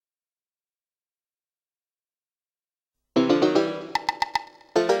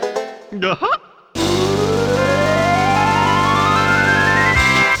Uh-huh.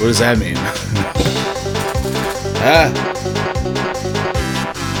 What does that mean? Ah.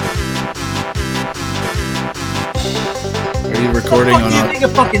 Are you recording on? What do you think it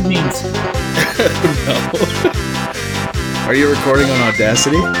fucking means? No. Are you recording on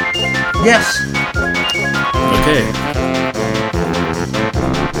Audacity? Yes. Okay.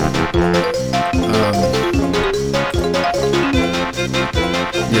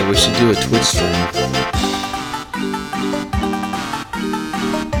 Yeah, we should do a Twitch stream.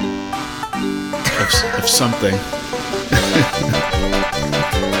 Of something.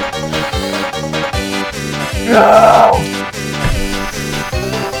 No!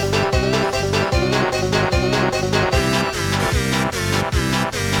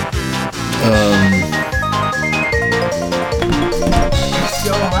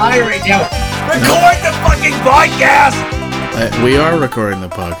 So high right now. Record the fucking podcast! We are recording the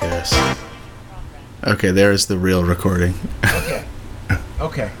podcast. Okay, there's the real recording.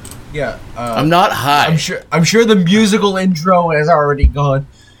 Okay. Yeah. I'm not high. I'm sure the musical intro has already gone.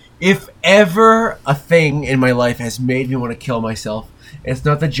 If ever a thing in my life has made me want to kill myself, it's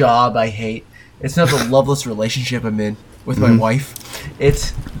not the job I hate. It's not the loveless relationship I'm in with my wife.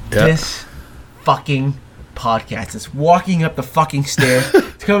 It's this fucking podcast. It's walking up the fucking stairs to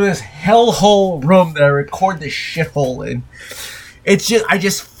come to this hellhole room that I record this shithole in. It's just, I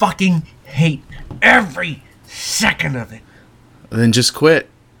just fucking hate every second of it. Then just quit.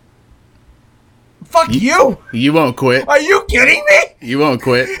 Fuck you! You won't quit. Are you kidding me? You won't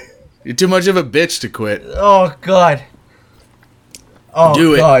quit. You're too much of a bitch to quit. Oh, God. Oh,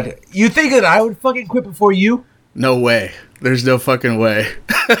 Do it. God. You think that I would fucking quit before you? No way. There's no fucking way.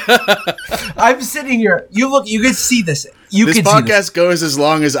 I'm sitting here. You can see this. This podcast goes as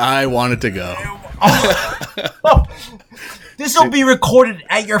long as I want it to go. This will be recorded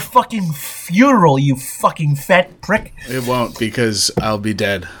at your fucking funeral, you fucking fat prick. It won't, because I'll be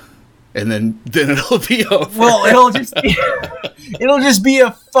dead. And then it'll be over. Well, it'll just be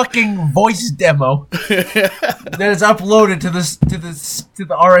a fucking voice demo that is uploaded to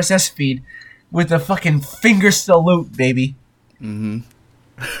the RSS feed with the fucking finger salute, baby. Mm-hmm.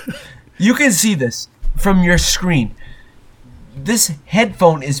 You can see this from your screen. This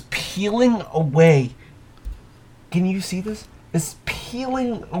headphone is peeling away. Can you see this? It's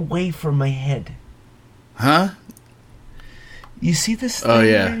peeling away from my head. Huh? You see this thing Oh,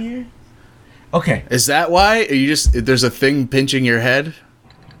 yeah. right here? Okay. Is that why? There's a thing pinching your head?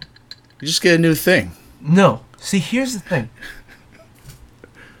 You just get a new thing. No. See, here's the thing.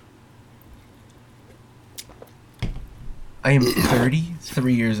 I am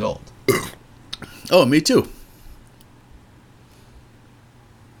 33 years old. Oh, me too.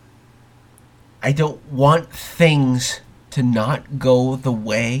 I don't want things to not go the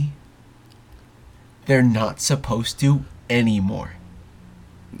way they're not supposed to anymore.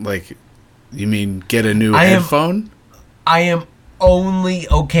 Like, you mean get a new headphone? I am only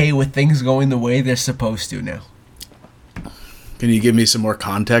okay with things going the way they're supposed to now. Can you give me some more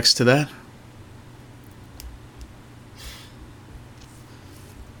context to that?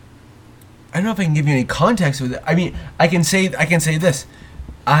 I don't know if I can give you any context with it. I mean, I can say this.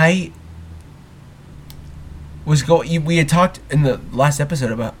 We had talked in the last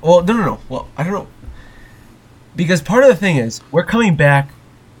episode about. Well, no. Well, I don't know. Because part of the thing is, we're coming back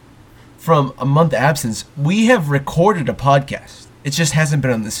from a month absence. We have recorded a podcast. It just hasn't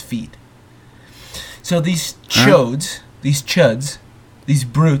been on this feed. So these chodes, these chuds, these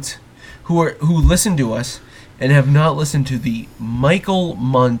brutes, who listen to us and have not listened to the Michael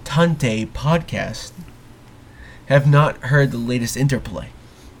Montante podcast, have not heard the latest interplay.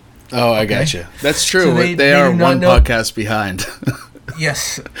 Oh, I gotcha. That's true. So they are one podcast behind.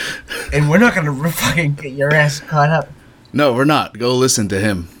 Yes. And we're not going to fucking get your ass caught up. No, we're not. Go listen to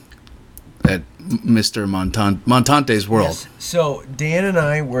him at Mr. Montante's World. Yes. So Dan and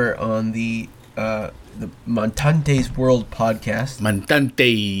I were on the Montante's World podcast.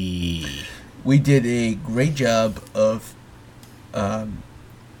 Montante. We did a great job of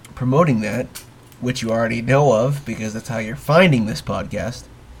promoting that, which you already know of because that's how you're finding this podcast.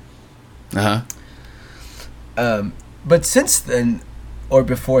 But since then, or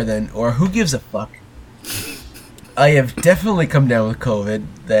before then, or who gives a fuck, I have definitely come down with COVID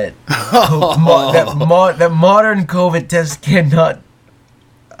that modern COVID test cannot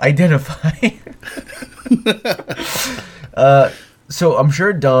identify. So I'm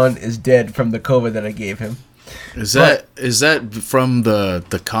sure Don is dead from the COVID that I gave him. Is that from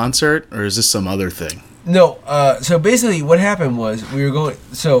the concert, or is this some other thing? No, so basically what happened was we were going...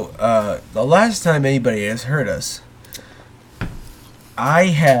 So, the last time anybody has heard us, I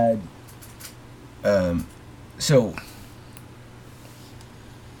had So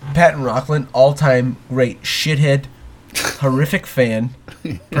Patton Rockland, all-time great shithead, horrific fan,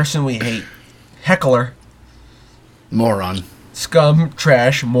 person we hate, heckler, Moron. scum,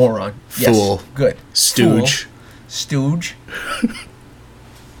 trash, moron. Yes, Fool. good. Stooge. Fool, stooge.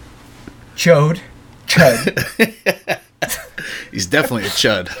 Chode. Chud. He's definitely a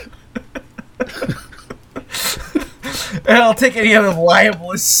chud. And I'll take any other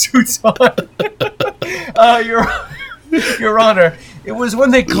libelous suits on. Your Honor, it was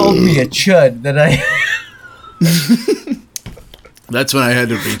when they called me a chud that I... That's when I had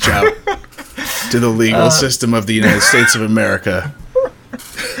to reach out to the legal system of the United States of America.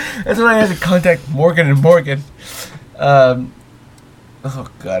 That's when I had to contact Morgan and Morgan. Oh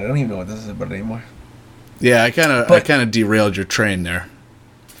God, I don't even know what this is about anymore. Yeah, I kind of derailed your train there.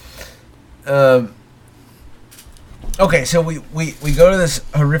 Okay, so we go to this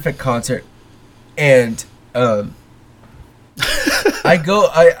horrific concert, and I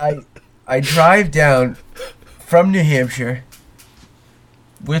drive down from New Hampshire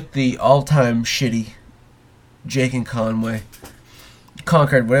with the all-time shitty Jake and Conway,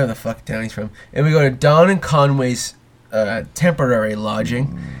 Concord, whatever the fuck town he's from, and we go to Don and Conway's temporary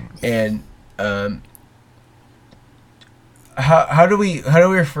lodging, and how do we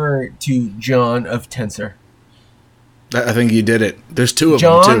refer to John of Tensor? I think you did it. There's two of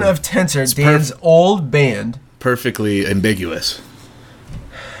them, too. John of Tensor, Dan's old band. Perfectly ambiguous.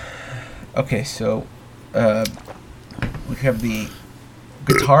 Okay, so we have the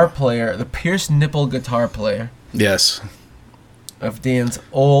guitar player, the Pierce Nipple guitar player. Yes. Of Dan's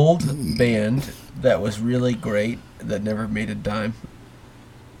old band that was really great, that never made a dime.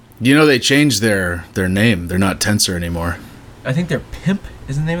 You know, they changed their name. They're not Tensor anymore. I think they're Pimp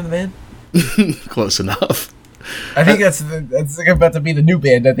is the name of the band. Close enough. I think that's about to be the new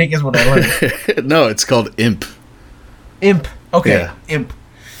band. I think is what I learned. No, it's called Imp. Imp. Okay, Yeah. Imp.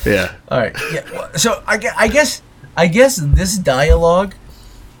 Yeah. All right. Yeah. So I guess this dialogue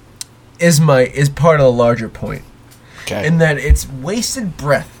is part of the larger point, Okay. in that it's wasted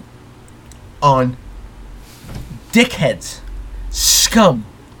breath on dickheads, scum,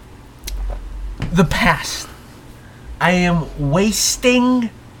 the past. I am wasting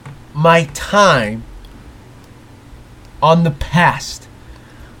my time on the past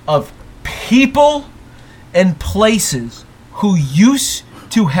of people and places who used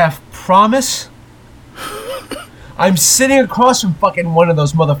to have promise. I'm sitting across from fucking one of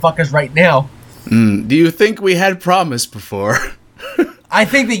those motherfuckers right now. Do you think we had promise before? I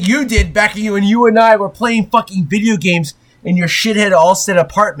think that you did back when you and I were playing fucking video games in your shithead Allsted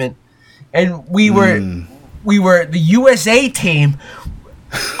apartment, and we were the USA team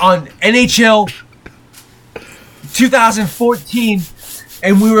on NHL 2014,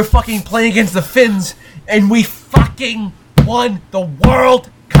 and we were fucking playing against the Finns, and we fucking won the World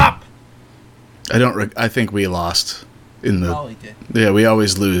Cup. I think we lost in the. Probably did. Yeah, we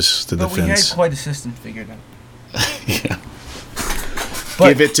always lose to the But we had Finns. quite a system figured out. Yeah. But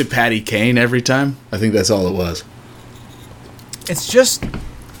Give it to Patty Kane every time. I think that's all it was. it's just,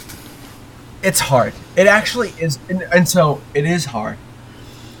 it's hard. It actually is, and so it is hard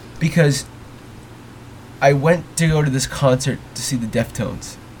because I went to go to this concert to see the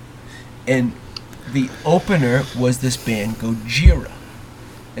Deftones, and the opener was this band Gojira,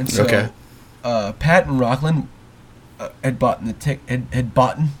 and so Okay. Patton Rockland had bought the had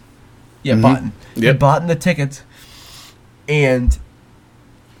bought Yep. the tickets, and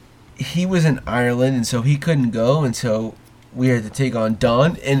he was in Ireland, and so he couldn't go, and so we had to take on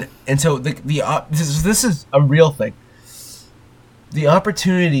Don, and so this is a real thing. The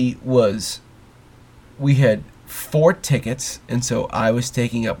opportunity was, we had 4 tickets, and so I was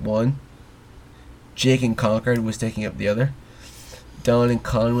taking up one. Jake and Concord was taking up the other. Don and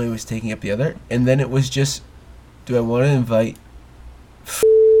Conway was taking up the other, and then it was just, do I want to invite?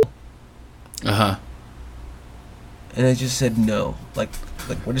 Uh-huh. And I just said no. Like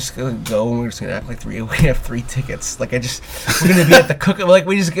we're just gonna go and we're just gonna act like we have 3 tickets. Like we're gonna be at the cook. Like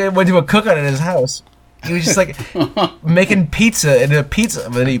we just went to a cookout at his house. He was just like making pizza and a pizza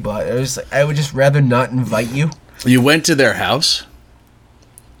that he bought. I was like, I would just rather not invite you. You went to their house?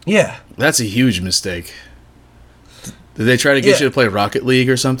 Yeah. That's a huge mistake. Did they try to get you to play Rocket League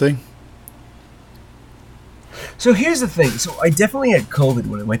or something? So here's the thing. So I definitely had COVID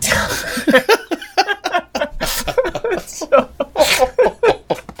when I went down.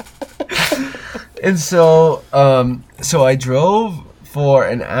 So I drove for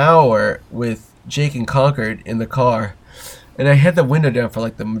an hour with Jake and Concord in the car, and I had the window down for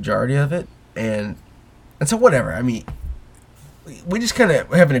like the majority of it, and so whatever. I mean, we just kind of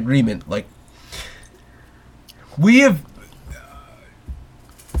have an agreement. Like, We have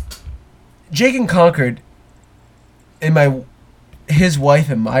Jake and Concord and his wife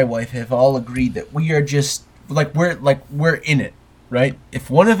and my wife have all agreed that we are just we're in it, right? If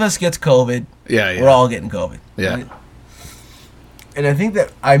one of us gets COVID, we're all getting COVID. Yeah. Right? And I think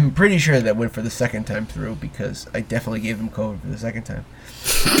that I'm pretty sure that went for the second time through because I definitely gave them COVID for the second time.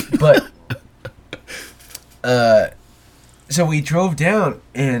 But so we drove down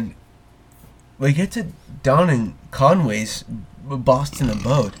and we get to down in Conway's Boston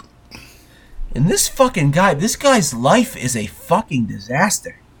abode. And this guy's life is a fucking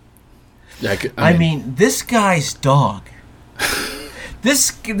disaster. Yeah, I mean, this guy's dog.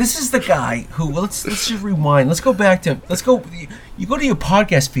 This is the guy who let's just rewind. You go to your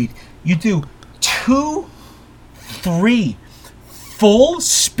podcast feed. You do 2, 3 full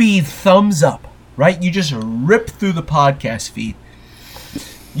speed thumbs up, right? You just rip through the podcast feed.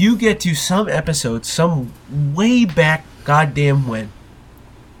 You get to some episode, some way back goddamn when.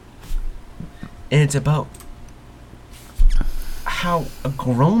 And it's about how a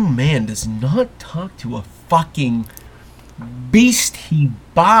grown man does not talk to a fucking beast he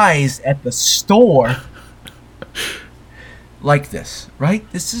buys at the store like this, right?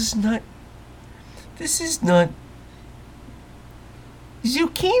 This is not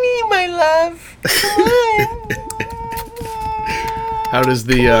zucchini, my love. Come on. How does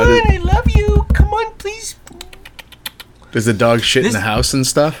the Come on, I love you. Come on, please. does the dog shit in the house and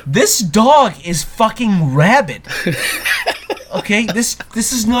stuff? This dog is fucking rabid. Okay, this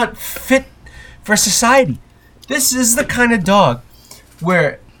is not fit for society. This is the kind of dog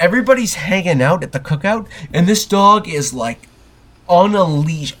where everybody's hanging out at the cookout, and this dog is like on a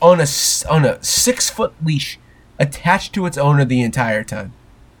leash, on a 6-foot leash, attached to its owner the entire time.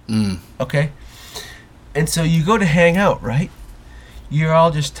 Okay, and so you go to hang out, right? You're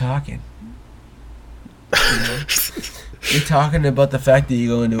all just talking. You know? You're talking about the fact that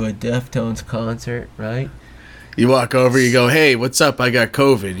you're going to a Deftones concert, right? You walk over, you go, "Hey, what's up? I got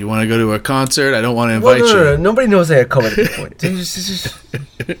COVID. You want to go to a concert? I don't want to invite No. you." Nobody knows they have COVID at this point. It's just-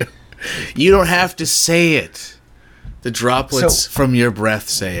 You don't have to say it. The droplets from your breath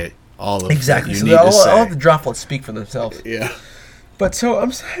say it. All of exactly. It. So You need to say. all the droplets speak for themselves. Yeah. But so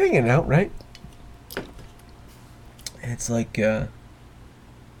I'm just hanging out, right? And it's like,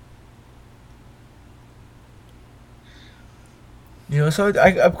 so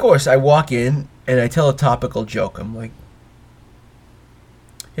of course I walk in and I tell a topical joke. I'm like,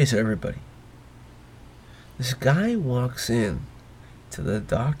 "Hey, so everybody, this guy walks in to the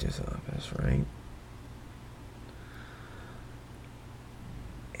doctor's office, right?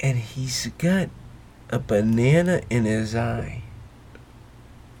 And he's got a banana in his eye,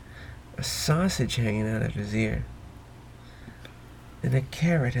 a sausage hanging out of his ear, and a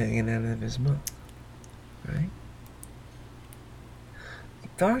carrot hanging out of his mouth, right? The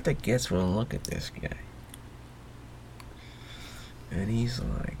doctor gets one look at this guy, and he's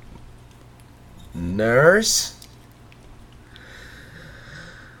like, "Nurse,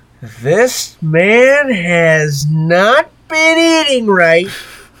 this man has not been eating right."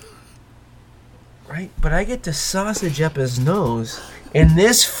 Right? But I get to sausage up his nose, and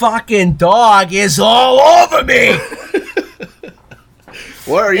this fucking dog is all over me!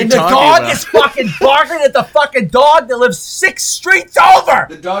 What are you and the talking dog about? is fucking barking at the fucking dog that lives 6 streets over!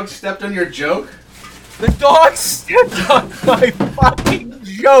 The dog stepped on your joke? The dog stepped on my fucking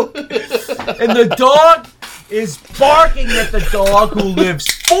joke! And the dog is barking at the dog who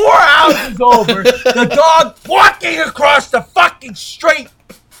lives 4 houses over. The dog walking across the fucking street.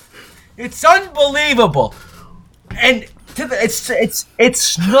 It's unbelievable. And it's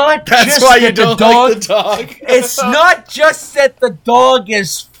not That's just why that you don't the dog, like the dog. It's not just that the dog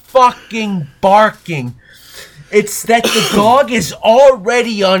is fucking barking. It's that the dog is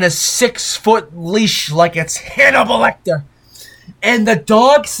already on a 6-foot leash like it's Hannibal Lecter. And the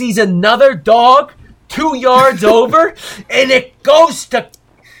dog sees another dog 2 yards over, and it goes to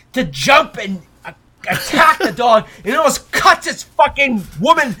jump and attack the dog, and it almost cuts its fucking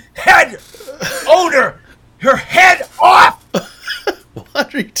woman head owner, her head off.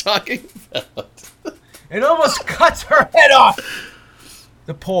 What are you talking about? It almost cuts her head off.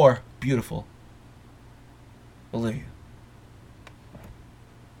 The poor, beautiful Olivia.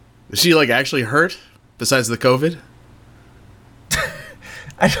 Is she like actually hurt? Besides the COVID?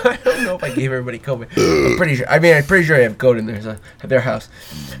 I don't know if I gave everybody COVID. I'm pretty sure. I'm pretty sure I have COVID in their house.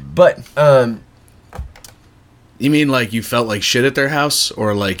 But You mean like you felt like shit at their house,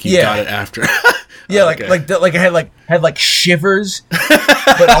 or like you got it after? yeah, Okay. like I had shivers,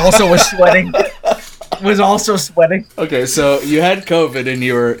 but also was sweating. Okay, so you had COVID and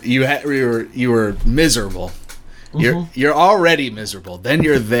you were miserable. You're already miserable. Then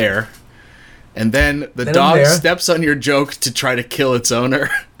you're there, and then the Then I'm dog there. steps on your joke to try to kill its owner.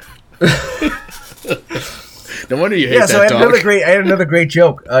 No wonder you hate Yeah, so that dog. I had another great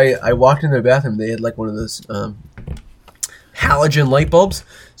joke. I walked in their bathroom. They had like one of those halogen light bulbs.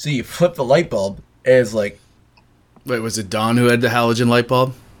 So you flip the light bulb, and it's like, Wait, was it Don who had the halogen light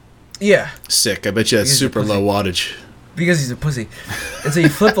bulb? yeah, Sick. I bet you that's He's a super pussy. low wattage. because he's a pussy. And so you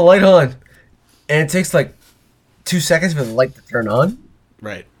flip the light on, and it takes like 2 seconds for the light to turn on.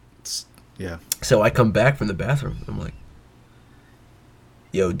 Right. Yeah. So I come back from the bathroom. I'm like,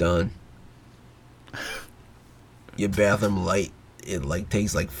 yo, Don, your bathroom light, it like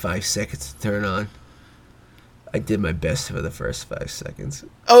takes like 5 seconds to turn on. I did my best for the first 5 seconds.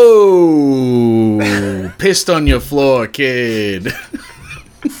 Oh, pissed on your floor, kid.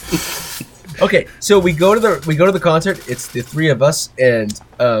 Okay, so we go to the concert. It's the three of us, and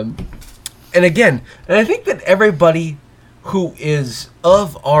again, I think that everybody who is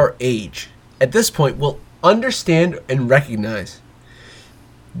of our age at this point will understand and recognize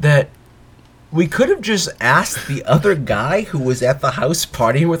that we could have just asked the other guy who was at the house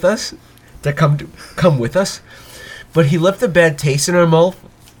partying with us to come with us, but he left a bad taste in our mouth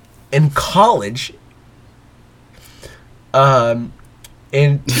in college.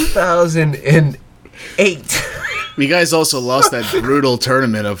 In 2008. You guys also lost that brutal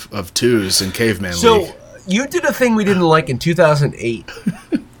tournament of twos in Caveman So League. you did a thing we didn't like in 2008.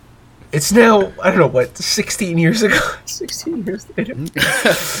 It's now, I don't know what, 16 years ago. 16 years later.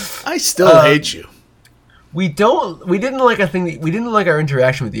 I still hate you. We didn't like a thing we didn't like our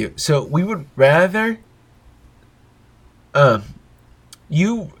interaction with you. So we would rather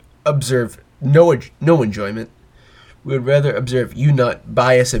you observe no enjoyment. We would rather observe you not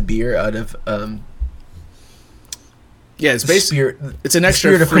buy us a beer out of Yeah, it's basically it's an extra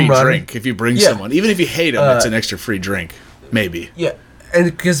spirit of free camaraderie. drink if you bring Yeah. someone. Even if you hate them, it's an extra free drink. Maybe. Yeah, and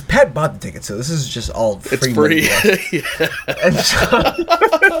because Pat bought the ticket, so this is just all free. It's money free. to us.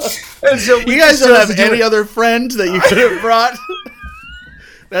 Yeah. And so we You guys just don't chose have to do any it. other friend that you could have brought?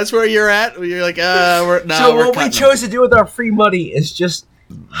 That's where you're at? You're like, So we're what we cutting chose to do with our free money is just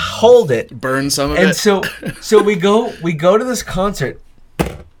hold it. them. Burn some of And it. so we go to this concert,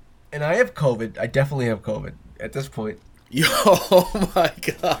 and I have COVID. I definitely have COVID at this point. Yo, oh my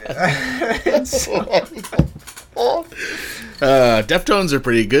god. And so- Deftones are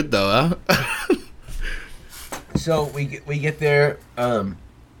pretty good though, huh? So we get there. Well,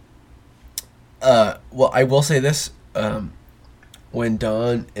 I will say this: when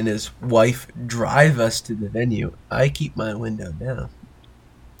Don and his wife drive us to the venue, I keep my window down.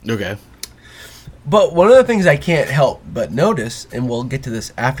 Okay. But one of the things I can't help but notice, and we'll get to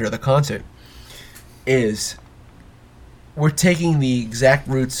this after the concert, is we're taking the exact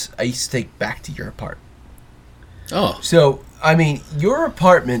routes I used to take back to your apartment. Oh. So, I mean, your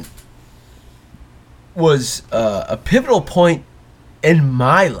apartment was a pivotal point in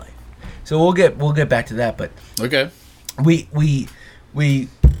my life. So we'll get back to that, but Okay. we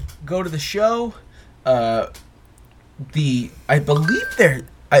go to the show. I believe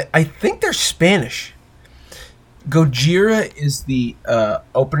I think they're Spanish. Gojira is the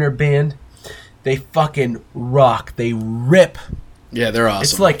opener band. They fucking rock. They rip. Yeah, they're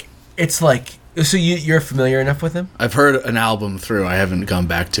awesome. It's like. So you're familiar enough with them? I've heard an album through. I haven't gone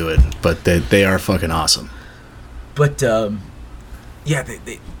back to it, but they are fucking awesome. But yeah,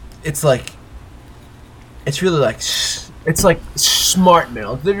 it's like it's really like it's like smart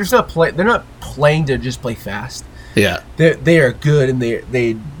metal. They're just not They're not playing to just play fast. Yeah. They are good, and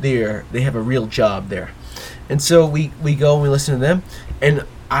they have a real job there. And so we go and we listen to them, and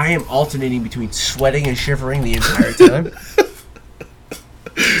I am alternating between sweating and shivering the entire time.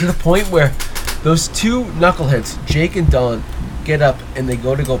 To the point where those two knuckleheads, Jake and Don, get up and they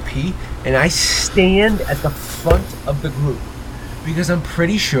go to go pee, and I stand at the front of the group because I'm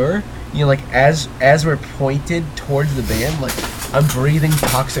pretty sure, like as we're pointed towards the band, like I'm breathing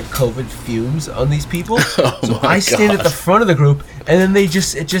toxic COVID fumes on these people. Oh So my I stand at God. the front of the group, and then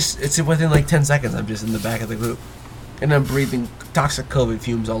it's within like 10 seconds I'm just in the back of the group, and I'm breathing toxic COVID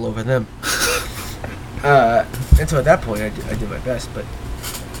fumes all over them. And so at that point I did my best, but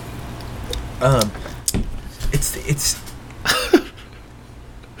it's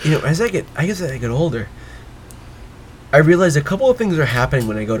as I get older, I realize a couple of things are happening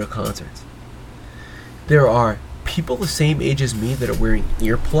when I go to concerts. There are people the same age as me that are wearing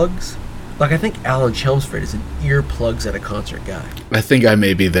earplugs. Like I think Alan Chelmsford is an earplugs at a concert guy. I think I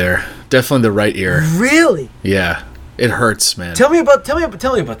may be there. Definitely the right ear. Really? Yeah. It hurts, man. Tell me about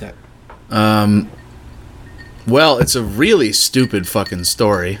that. Well, it's a really stupid fucking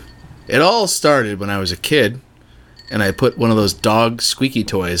story. It all started when I was a kid. and I put one of those dog squeaky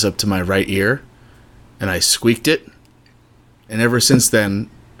toys up to my right ear, and I squeaked it. And ever since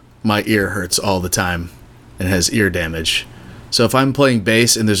then, my ear hurts all the time and has ear damage. So if I'm playing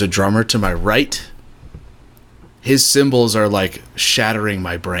bass and there's a drummer to my right, his cymbals are like shattering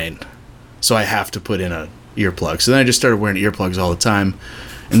my brain. So I have to put in a earplug. So then I just started wearing earplugs all the time.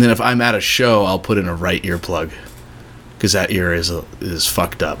 And then if I'm at a show, I'll put in a right earplug because that ear is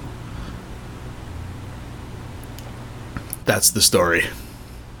fucked up. That's the story.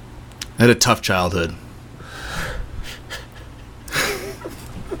 I had a tough childhood.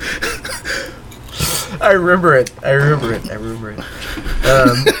 I remember it.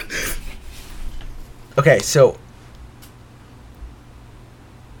 Okay, so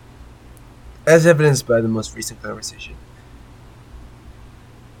as evidenced by the most recent conversation,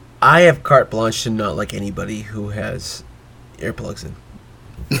 I have carte blanche to not like anybody who has earplugs in.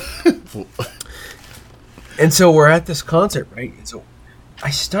 And so we're at this concert, right? And so I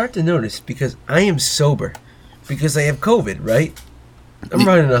start to notice, because I am sober, because I have COVID, right? I'm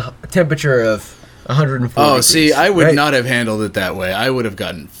running a temperature of 104 degrees, see, I would right? not have handled it that way. I would have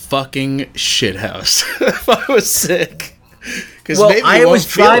gotten fucking shithoused if I was sick. Well, I was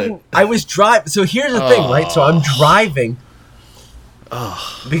driving. So here's the thing, right? So I'm driving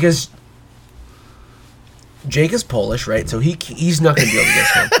because Jake is Polish, right? So he's not going to be able to get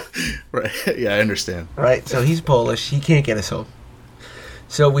us home. Right? Yeah, I understand. Right? So he's Polish. He can't get us home.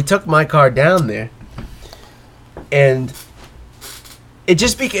 So we took my car down there, and it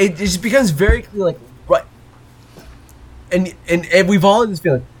just becomes very clear, like, right. And we've all had this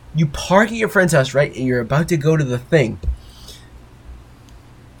feeling. You park at your friend's house, right? And you're about to go to the thing.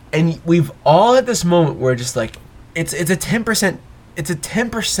 And we've all had this moment where just like it's a 10%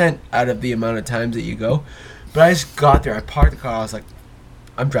 out of the amount of times that you go. But I just got there, I parked the car, I was like,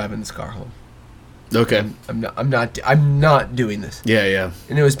 I'm driving this car home. Okay. I'm not doing this. Yeah.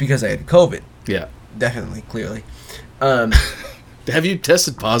 And it was because I had COVID. Yeah. Definitely, clearly. Have you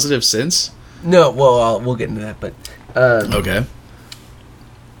tested positive since? No, well, we'll get into that, but okay.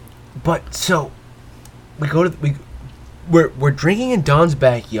 But so we're drinking in Don's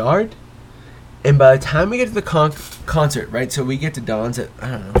backyard, and by the time we get to the concert, right? So we get to Don's at, I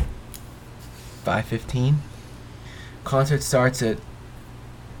don't know, 5:15. Concert starts at,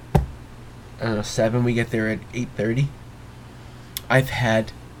 I don't know, 7. We get there at 8:30. I've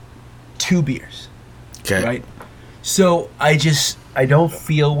had 2 beers. Okay. Right? So I don't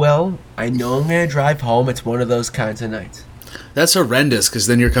feel well. I know I'm going to drive home. It's one of those kinds of nights. That's horrendous, because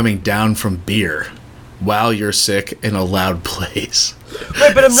then you're coming down from beer while you're sick in a loud place.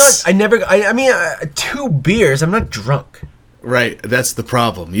 Right, but I'm not, I mean, 2 beers, I'm not drunk. Right, that's the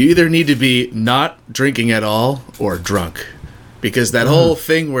problem. You either need to be not drinking at all or drunk. Because that whole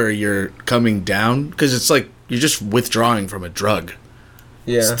thing where you're coming down, because it's like you're just withdrawing from a drug.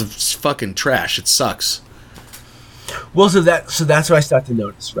 Yeah. It's fucking trash. It sucks. Well, so that's what I start to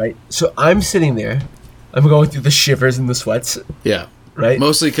notice, right? So I'm sitting there, I'm going through the shivers and the sweats. Yeah. Right?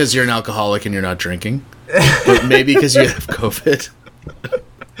 Mostly because you're an alcoholic and you're not drinking. But maybe because you have COVID.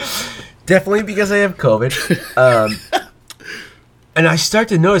 Definitely because I have COVID. And I start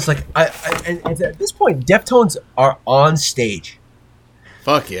to notice, like, and at this point, Deftones are on stage.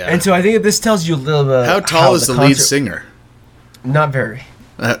 Fuck yeah. And so I think this tells you a little bit. How tall is the lead singer? Not very.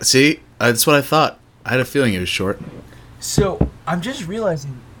 See? That's what I thought. I had a feeling he was short. So I'm just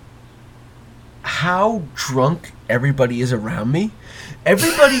realizing how drunk everybody is around me.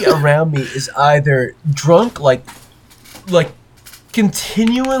 Everybody around me is either drunk, like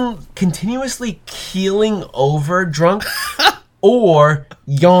continuously keeling over drunk, or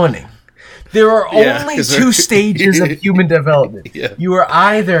yawning. There are only 2 stages of human development. Yeah. You are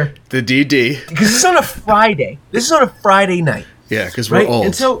either the DD, because this is on a Friday. This is on a Friday night. Yeah, because we're old.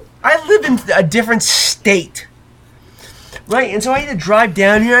 And so I live in a different state. Right? And so I had to drive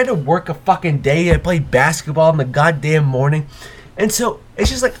down here. I had to work a fucking day. I played basketball in the goddamn morning. And so it's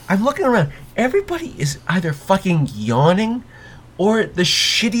just like, I'm looking around. Everybody is either fucking yawning or the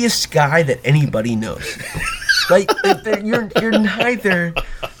shittiest guy that anybody knows. Like, you're neither...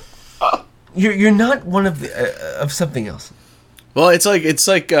 You're not one of something else. Well, it's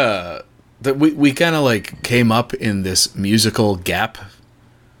like that we kind of like came up in this musical gap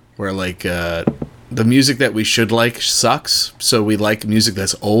where like the music that we should like sucks, so we like music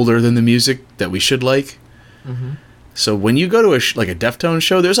that's older than the music that we should like. Mm-hmm. So when you go to like a Deftones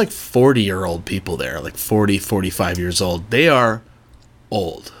show, there's like 40-year-old people there, like 40, 45 years old. They are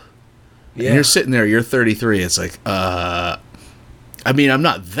old. Yeah. And you're sitting there, you're 33. It's like, I mean, I'm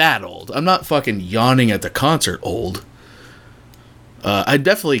not that old. I'm not fucking yawning at the concert old. I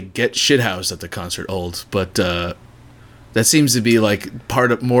definitely get shithoused at the concert old, but That seems to be like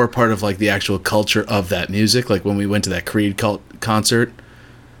part of like the actual culture of that music. Like when we went to that Creed concert,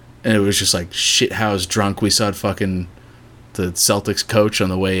 and it was just like shithouse drunk. We saw fucking the Celtics coach on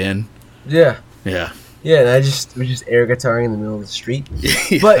the way in. Yeah. Yeah. Yeah, and we just air guitaring in the middle of the street.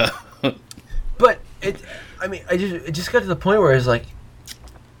 Yeah. But it just got to the point where it's like,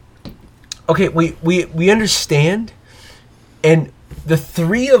 okay, we understand, and the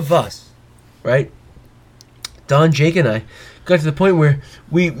three of us, right? Don, Jake, and I got to the point where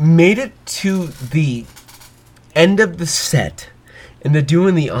we made it to the end of the set, and they're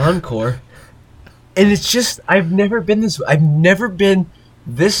doing the encore, and it's just I've never been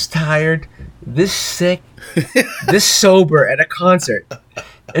this tired, this sick, this sober at a concert,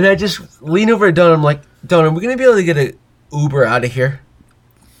 and I just lean over to Don. I'm like, Don, are we gonna be able to get an Uber out of here?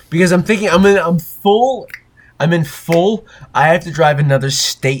 Because I'm thinking I'm in full. I have to drive another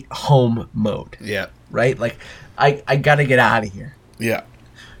state home mode. Yeah. Right? Like, I gotta get out of here. Yeah.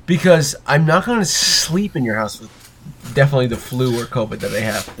 Because I'm not gonna sleep in your house with definitely the flu or COVID that I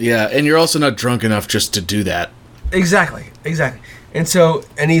have. Yeah, and you're also not drunk enough just to do that. Exactly. And so,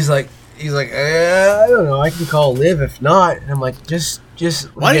 and he's like, I don't know, I can call Liv if not. And I'm like, just.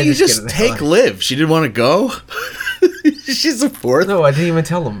 Why didn't you just take Liv? She didn't want to go. She's a fourth. No, I didn't even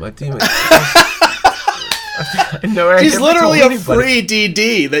tell him. She's literally a free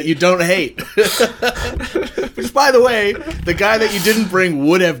DD that you don't hate. Which, by the way, the guy that you didn't bring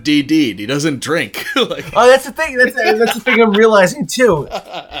would have DD'd. He doesn't drink. Oh, that's the thing. That's the thing I'm realizing too.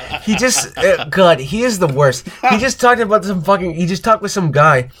 He just, God, he is the worst. He just talked with some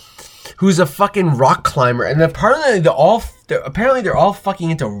guy who's a fucking rock climber, and apparently they're all fucking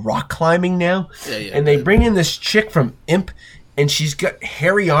into rock climbing now. Yeah. And they bring in this chick from Imp. And she's got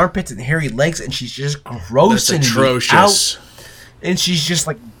hairy armpits and hairy legs, and she's just grossing me out. And she's just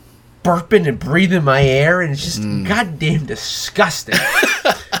like burping and breathing my air, and it's just goddamn disgusting.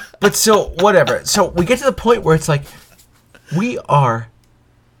 But so, whatever. So we get to the point where it's like, we are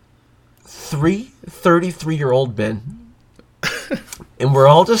three 33-year-old men, and we're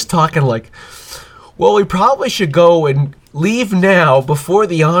all just talking like, well, we probably should go and leave now before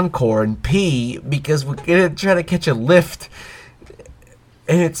the encore and pee because we're going to try to catch a lift.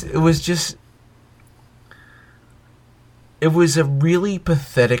 And it was a really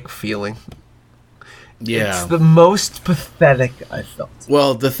pathetic feeling. Yeah. It's the most pathetic I felt.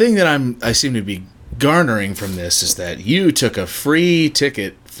 Well, the thing that I seem to be garnering from this is that you took a free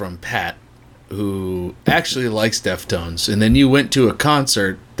ticket from Pat, who actually likes Deftones, and then you went to a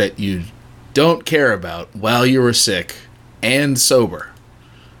concert that you don't care about while you were sick and sober.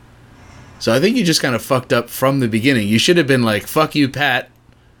 So I think you just kind of fucked up from the beginning. You should have been like, fuck you, Pat.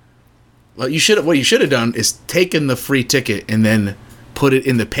 Well, what you should have done is taken the free ticket and then put it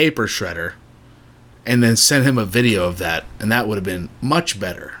in the paper shredder and then sent him a video of that, and that would have been much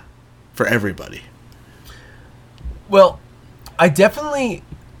better for everybody. Well, I definitely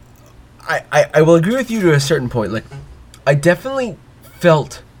I will agree with you to a certain point. Like, I definitely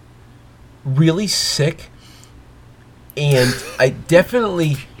felt really sick, and I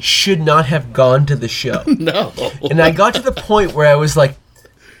definitely should not have gone to the show. No. And I got to the point where I was like,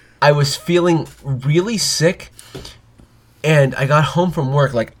 I was feeling really sick, and I got home from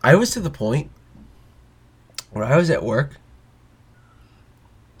work. Like, I was to the point where I was at work,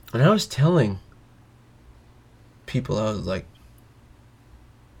 and I was telling people, I was like,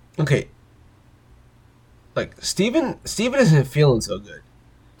 okay, like, Steven isn't feeling so good.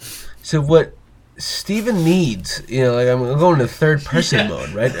 So what Steven needs, like, I'm going to third person mode,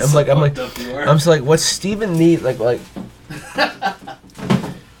 right? I'm like, what Steven needs, like,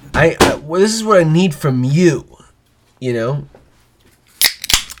 well, this is what I need from you, And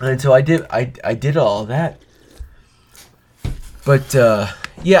so I did all of that. But,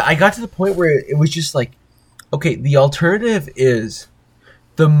 yeah, I got to the point where it was just like, okay, the alternative is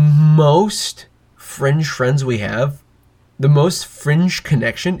the most fringe friends we have, the most fringe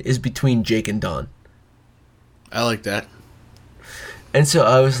connection is between Jake and Don. I like that. And so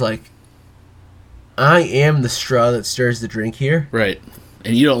I was like, I am the straw that stirs the drink here. Right.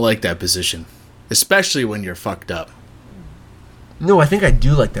 And you don't like that position, especially when you're fucked up. No, I think I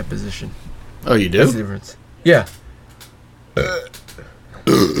do like that position. Oh, you do? That's the difference. Yeah.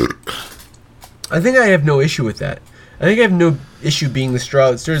 I think I have no issue with that. I think I have no issue being the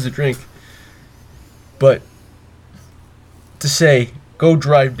straw that stirs the drink. But to say, go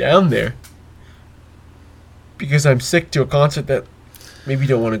drive down there because I'm sick to a concert that maybe you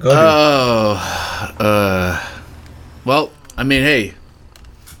don't want to go to. Well, I mean, hey,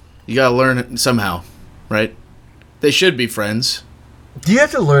 you gotta learn it somehow, right? They should be friends. Do you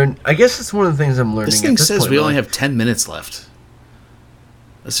have to learn? I guess it's one of the things I'm learning. This thing says we only have 10 minutes left.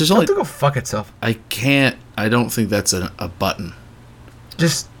 There's only. Don't go fuck itself. I can't. I don't think that's a button.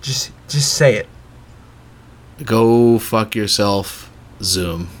 Just say it. Go fuck yourself,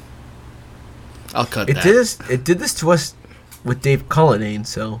 Zoom. I'll cut that. It did this to us with Dave Cullinane,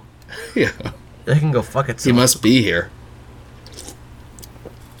 so Yeah. it can go fuck itself. He must be here.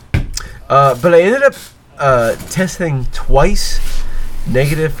 But I ended up testing twice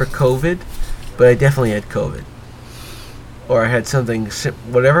negative for COVID, but I definitely had COVID. Or I had something,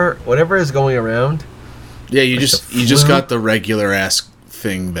 whatever is going around. Yeah, you just got the regular ass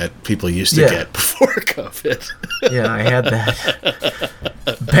thing that people used to get before COVID. Yeah, I had that.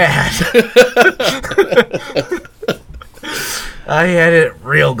 Bad. I had it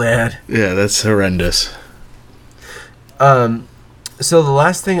real bad. Yeah, that's horrendous. So the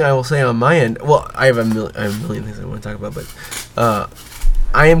last thing I will say on my end, well, I have a million things I want to talk about, but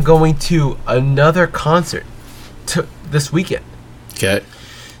I am going to another concert this weekend. Okay.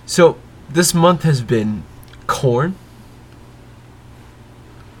 So this month has been Korn.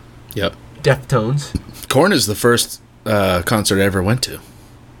 Yep. Deftones. Korn is the first concert I ever went to.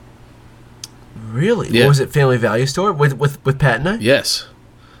 Really? Yeah. What was it, Family Value Store with Pat and I? Yes.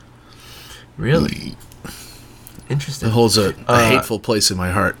 Really? Interesting. It holds a hateful place in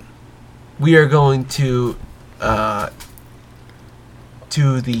my heart. We are going to the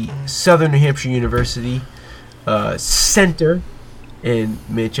Southern New Hampshire University Center in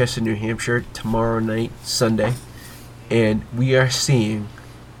Manchester, New Hampshire, tomorrow night, Sunday, and we are seeing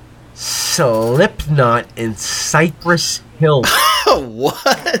Slipknot in Cypress Hill.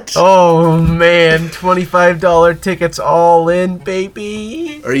 What? Oh man, $25 tickets all in,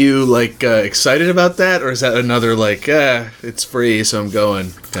 baby. Are you like excited about that, or is that another like it's free so I'm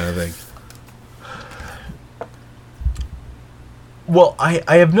going kind of thing? Well, I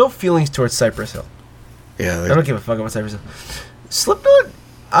have no feelings towards Cypress Hill. Yeah, I don't give a fuck about Cypress Hill. Slipknot,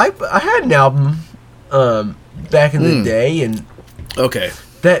 I had an album back in the day, and okay,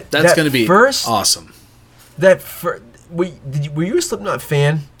 that's going to be awesome. Were you a Slipknot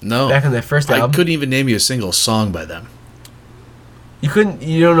fan? No, back in that first album, I couldn't even name you a single song by them. You couldn't.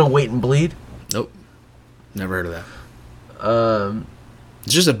 You don't know Wait and Bleed? Nope, never heard of that.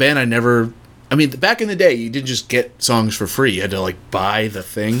 It's just a band I never. I mean, back in the day, you didn't just get songs for free. You had to like buy the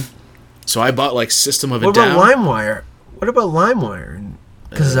thing. So I bought like System of a Down. What about LimeWire? What about LimeWire and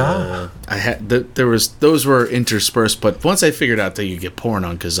Kazaa? I had those were interspersed, but once I figured out that you get porn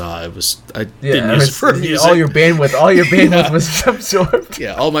on Kazaa, I didn't use it for music. All your bandwidth was absorbed.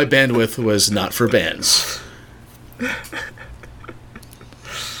 Yeah, all my bandwidth was not for bands.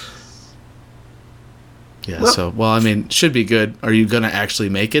 Yeah, well, I mean, should be good. Are you gonna actually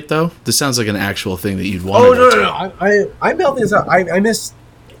make it though? This sounds like an actual thing that you'd want. Oh no! I'm helping this out. I missed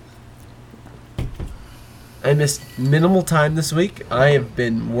minimal time this week. I have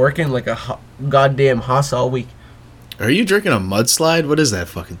been working like a goddamn hoss all week. Are you drinking a mudslide? What is that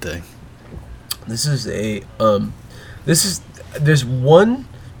fucking thing? This is there's one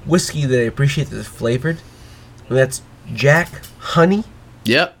whiskey that I appreciate that's flavored, and that's Jack Honey.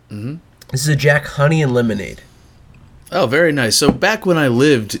 Yep. Mm-hmm. This is a Jack Honey and lemonade. Oh, very nice. So back when I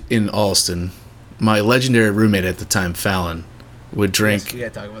lived in Alston, my legendary roommate at the time, Fallon, would drink. Yes, we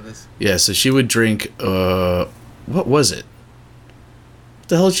gotta talk about this. Yeah, so she would drink. What was it? What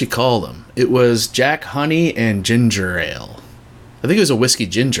the hell did she call them? It was Jack Honey and Ginger Ale. I think it was a whiskey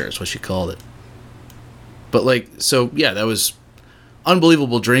ginger is what she called it. But like, so yeah, that was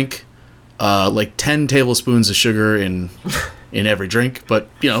unbelievable drink. Like 10 tablespoons of sugar in every drink, but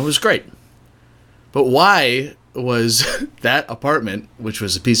you know it was great. But why was that apartment, which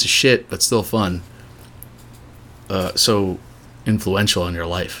was a piece of shit but still fun, so influential in your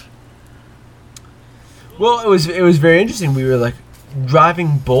life? Well, it was very interesting. We were like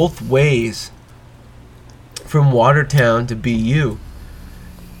driving both ways from Watertown to BU,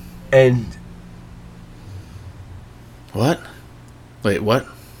 and what? Wait, what?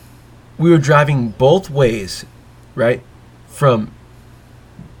 We were driving both ways, right, from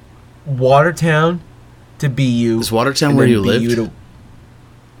Watertown to BU. Is Watertown where you lived?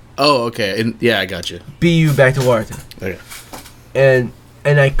 Oh, okay. And yeah, I got you. BU back to Watertown. Okay.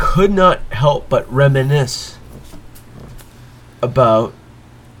 And I could not help but reminisce about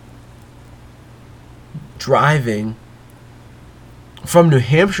driving from New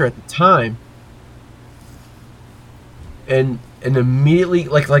Hampshire at the time, and immediately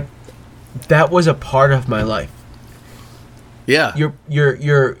like that was a part of my life. Yeah.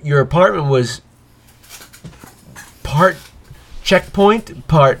 Your apartment was part checkpoint,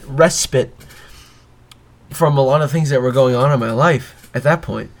 part respite from a lot of things that were going on in my life. at that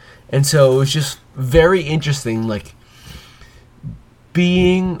point. And so it was just very interesting, like,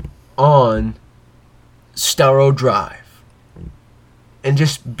 being on Starro Drive and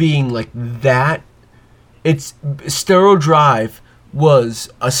just being like that. It's Starro Drive was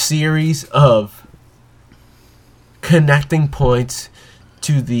a series of connecting points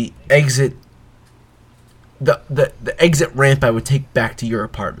to the exit, the exit ramp I would take back to your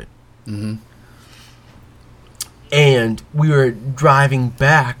apartment. Mm-hmm. And we were driving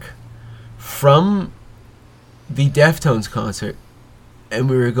back from the Deftones concert, and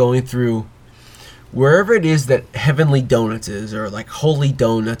we were going through wherever it is that Heavenly Donuts is, or like Holy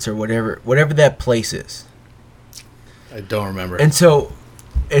Donuts, or whatever that place is. I don't remember. And so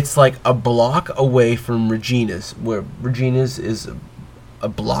it's like a block away from Regina's, where Regina's is a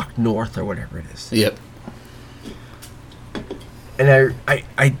block north or whatever it is. Yep. And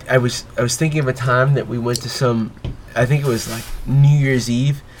I was thinking of a time that we went to some, I think it was like New Year's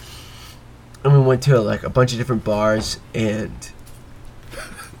Eve, and we went to like a bunch of different bars, and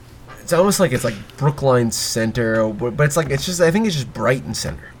it's almost like it's like Brookline Center, but it's just, I think it's just Brighton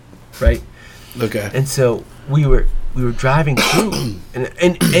Center, right? Okay. And so we were driving through,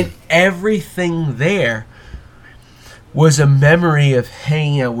 and everything there was a memory of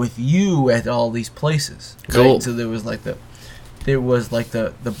hanging out with you at all these places. Right? Cool. So there was like the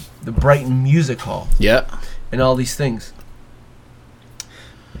Brighton Music Hall. Yeah. And all these things.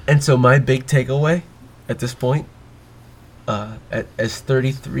 And so my big takeaway at this point, as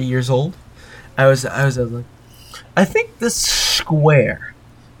 33 years old, I was like, I think this square,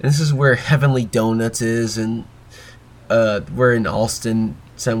 and this is where Heavenly Donuts is, and we're in Alston,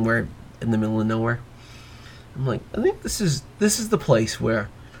 somewhere in the middle of nowhere. I'm like, I think this is the place where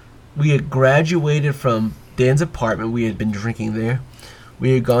we had graduated from Dan's apartment. We had been drinking there.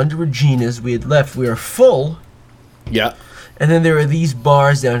 We had gone to Regina's. We had left. We were full. Yeah. And then there were these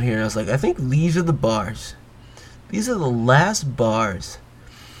bars down here. And I was like, I think these are the bars. These are the last bars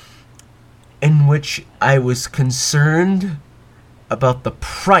in which I was concerned about the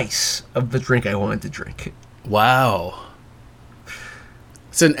price of the drink I wanted to drink. Wow.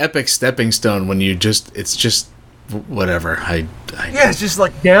 It's an epic stepping stone when you just, it's just whatever. Yeah, it's just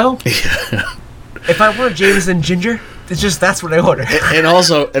like now. Yeah. If I want a Jameson ginger, that's what I order. And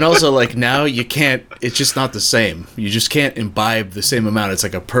also like now you can't, it's just not the same. You just can't imbibe the same amount. It's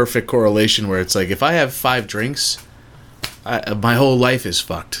like a perfect correlation where it's like if I have 5 drinks, my whole life is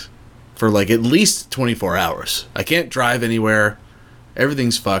fucked for like at least 24 hours. I can't drive anywhere.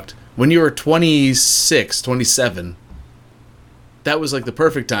 Everything's fucked. When you were 26, 27, that was like the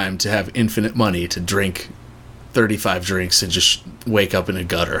perfect time to have infinite money to drink 35 drinks and just wake up in a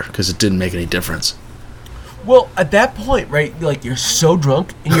gutter because it didn't make any difference. Well, at that point, right, like you're so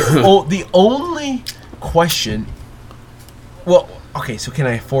drunk, and you're the only question. Well, okay, so can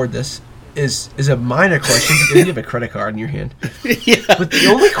I afford this? Is a minor question because you have a credit card in your hand. Yeah. But the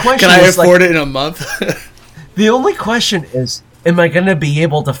only question can I is afford it in a month? The only question is, am I going to be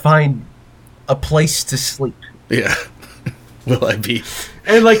able to find a place to sleep? Yeah. Will I be?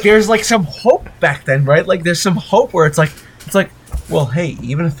 And like, there's like some hope back then, right? Like, there's some hope where it's like, well, hey,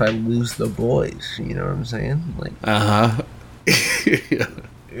 even if I lose the boys, you know what I'm saying? Like, Yeah.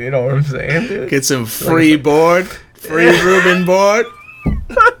 You know what I'm saying, dude? Get some free board, free room and board.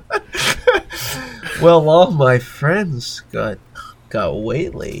 Well, all my friends got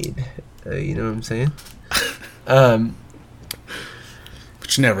waylaid. You know what I'm saying?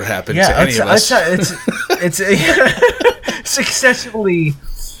 Which never happened to any of us. It's successfully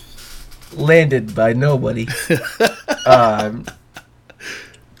landed by nobody.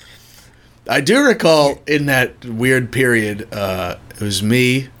 I do recall in that weird period, it was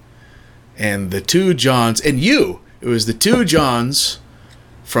me and the 2 Johns, and you. It was the 2 Johns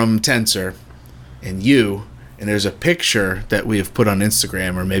from Tensor and you, and there's a picture that we have put on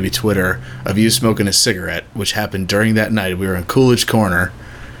Instagram or maybe Twitter of you smoking a cigarette, which happened during that night. We were in Coolidge Corner,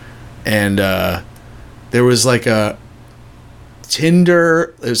 and there was like a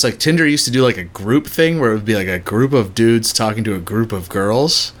Tinder. It was like Tinder used to do like a group thing where it would be like a group of dudes talking to a group of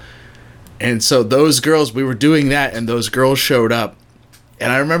girls. And so those girls, we were doing that, and those girls showed up.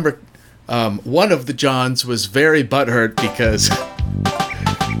 And I remember one of the Johns was very butthurt because...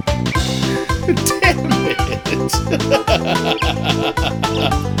 Damn it!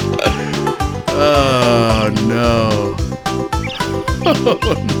 Oh, no. Oh,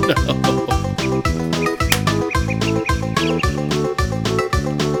 no.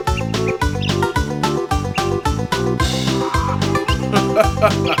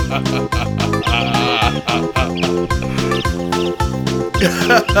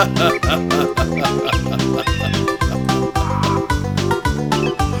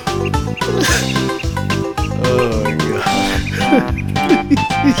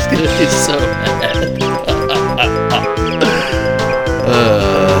 He's gonna be so mad.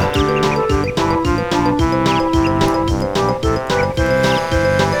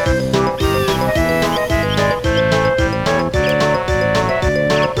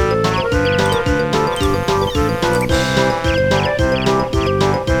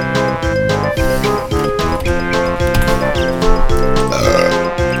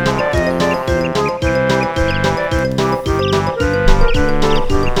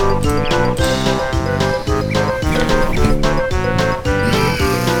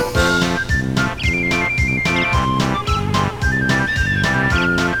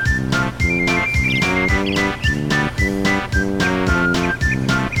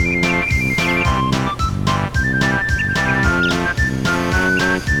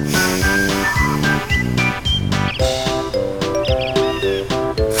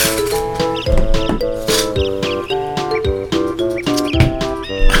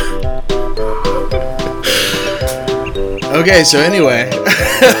 Okay, so anyway,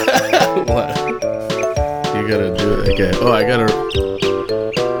 what? You gotta do it again. Oh, I gotta.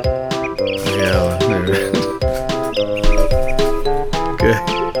 Yeah, there. Good.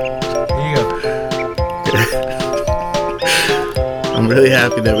 Here you go. Good. I'm really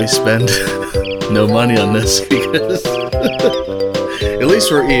happy that we spend no money on this because at least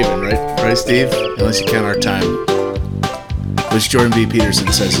we're even, right? Right, Steve? Unless you count our time, which Jordan B.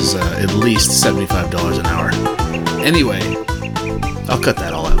 Peterson says is at least $75 an hour. Anyway, I'll cut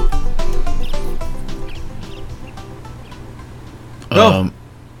that all out. Go.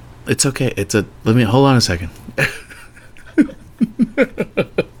 It's okay. Let me hold on a second.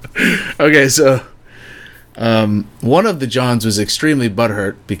 Okay, so one of the Johns was extremely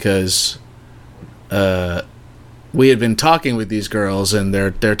butthurt because we had been talking with these girls and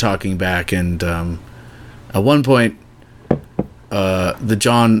they're talking back, and at one point the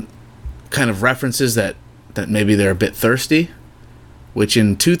John kind of references that maybe they're a bit thirsty, which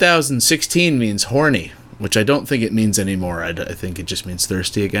in 2016 means horny, which I don't think it means anymore. I think it just means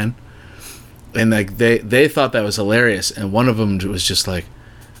thirsty again. And like they thought that was hilarious, and one of them was just like,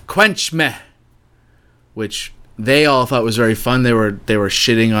 "Quench me," which they all thought was very fun. They were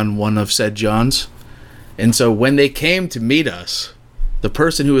shitting on one of said Johns, and so when they came to meet us, the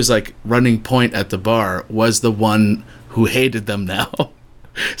person who was like running point at the bar was the one who hated them now.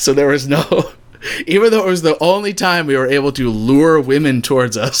 So there was no. Even though it was the only time we were able to lure women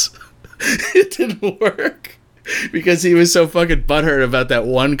towards us, it didn't work because he was so fucking butthurt about that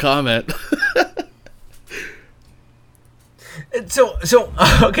one comment. So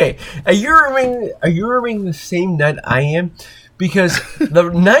okay. Are you remembering the same night I am? Because the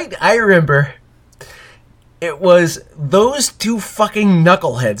night I remember, it was those two fucking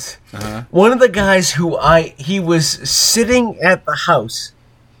knuckleheads. Uh-huh. One of the guys he was sitting at the house.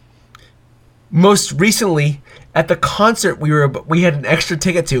 Most recently, at the concert we had an extra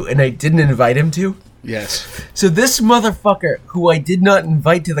ticket to, and I didn't invite him to. Yes. So this motherfucker, who I did not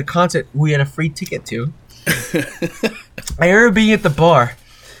invite to the concert, we had a free ticket to. I remember being at the bar,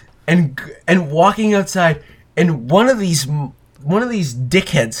 and walking outside, and one of these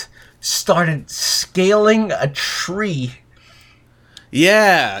dickheads started scaling a tree.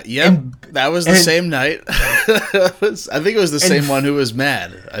 Yeah, yep. That was the same night. I think it was the same one who was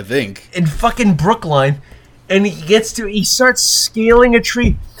mad, I think. In fucking Brookline. And he starts scaling a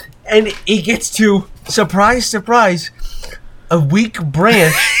tree. And he gets to, surprise, surprise, a weak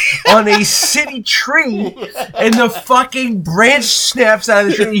branch on a city tree. And the fucking branch snaps out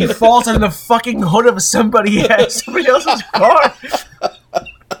of the tree. He falls on the fucking hood of somebody else's car.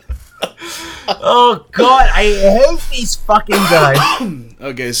 Oh God, I hate these fucking guys.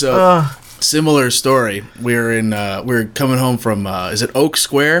 Okay, so similar story. We were coming home from is it Oak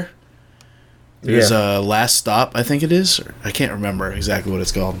Square? There's a Last Stop, I think it is. I can't remember exactly what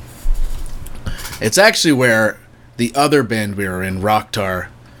it's called. It's actually where the other band we were in, Rocktar,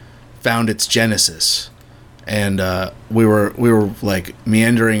 found its genesis. And we were like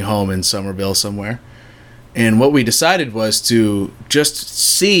meandering home in Somerville somewhere. And what we decided was to just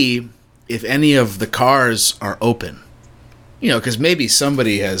see if any of the cars are open. You know, because maybe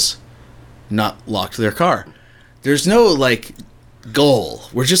somebody has not locked their car. There's no, like, goal.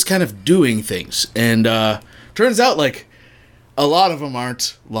 We're just kind of doing things. And turns out, like, a lot of them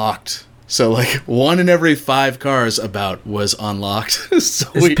aren't locked. So, like, 1 in every 5 cars about was unlocked. So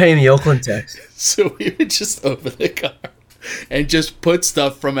it's paying the Oakland tax. So we would just open the car and just put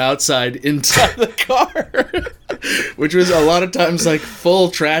stuff from outside inside the car. Which was a lot of times, like, full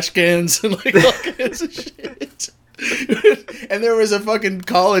trash cans and, like, all kinds of shit. And there was a fucking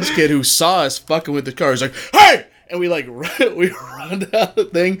college kid who saw us fucking with the car. He's like, "Hey!" And we like we run down the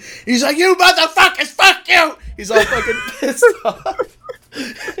thing. He's like, "You motherfuckers, fuck you!" He's all fucking pissed off.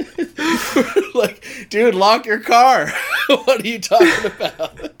 We're like, dude, lock your car. What are you talking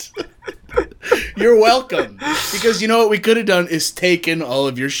about? You're welcome. Because you know what we could have done is taken all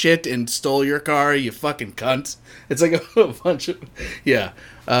of your shit and stole your car, you fucking cunt. It's like a bunch of... Yeah.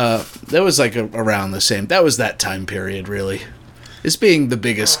 That was like around the same... That was that time period, really. It's being the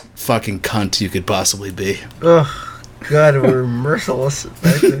biggest fucking cunt you could possibly be. Oh, God, we're merciless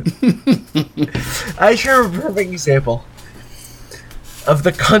back then. I sure have a perfect example of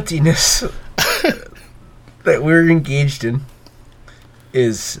the cuntiness that we're engaged in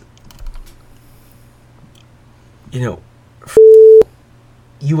is... You know,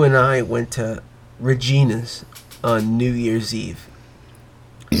 you and I went to Regina's on New Year's Eve.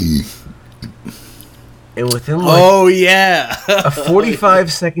 And within yeah. a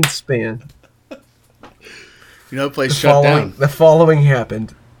 45-second span, you know, the place shut down. The following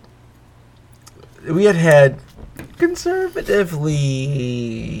happened. We had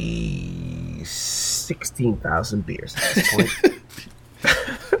conservatively 16,000 beers at this point.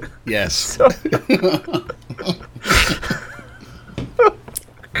 Yes. So,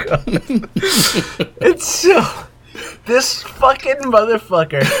 and so, this fucking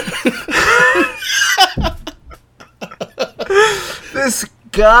motherfucker, this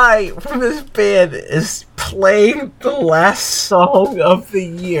guy from this band is playing the last song of the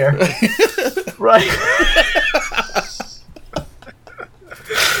year, right?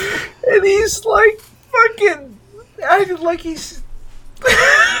 And he's like fucking acting like he's...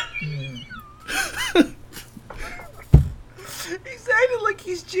 He's acting like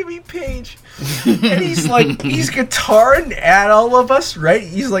he's Jimmy Page, and he's guitaring at all of us, right?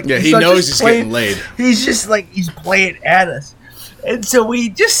 He's like, yeah, he knows he's getting laid. He's just like, he's playing at us, and so we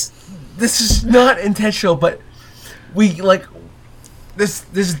just, this is not intentional, but we like this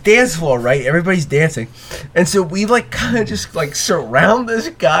dance floor, right? Everybody's dancing, and so we like kind of just like surround this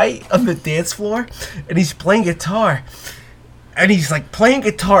guy on the dance floor, and he's playing guitar. And he's like playing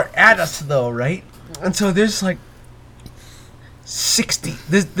guitar at us though, right? And so there's like 60.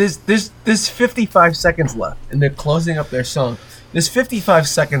 There's 55 seconds left, and they're closing up their song. There's 55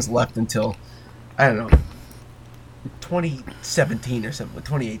 seconds left until, I don't know, 2017 or something,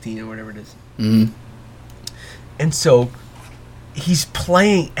 2018 or whatever it is. Mm-hmm. And so he's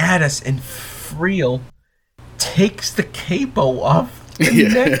playing at us, and Friel takes the capo off the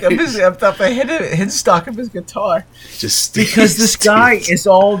neck of his headstock of his guitar, just because this guy is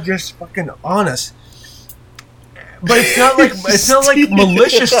all just fucking on us. But it's not like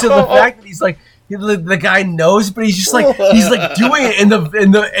malicious to the fact that he's like the guy knows, but he's doing it in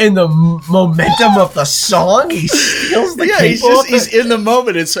the momentum of the song. He steals the capo. He's in the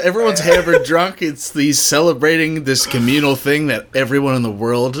moment. It's everyone's hammered drunk. He's celebrating this communal thing that everyone in the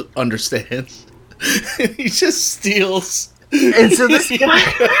world understands. He just steals. And so this guy,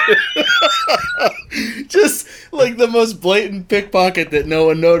 just like the most blatant pickpocket that no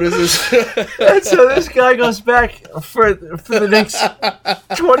one notices. And so this guy goes back for the next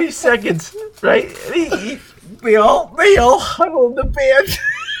 20 seconds, right? And they all huddle in the band.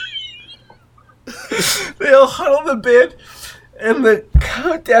 They all huddle in the band, and the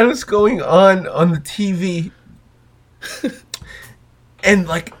countdown is going on the TV, and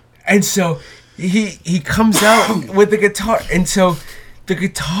so. He comes out with the guitar, and so the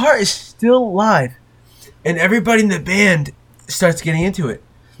guitar is still live, and everybody in the band starts getting into it.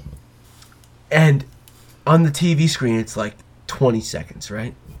 And on the TV screen, it's like 20 seconds,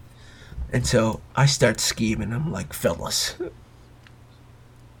 right? And so I start scheming. I'm like, fellas,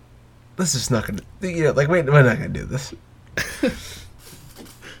 this is not gonna, we're not gonna do this.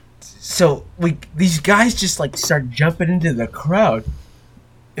 So these guys just like start jumping into the crowd.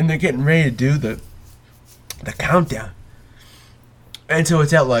 And they're getting ready to do the countdown. And so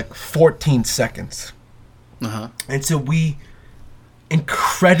it's at like 14 seconds. Uh-huh. And so we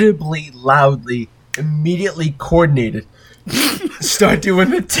incredibly loudly, immediately coordinated, start doing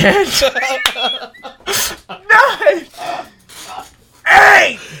the 10, 9,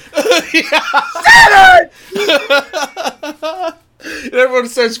 8, 7. And everyone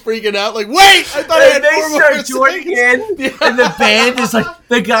starts freaking out, like, wait! I thought I had four more seconds. Joining in, and the band is like,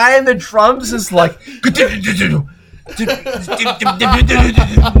 the guy in the drums is like,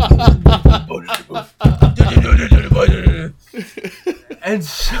 and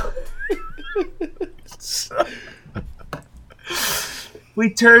so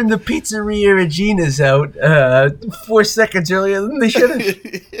we turned the Pizzeria Regina's out 4 seconds earlier than they should have.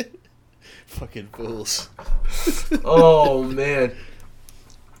 Fucking fools. Oh man,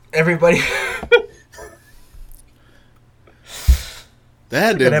 everybody. That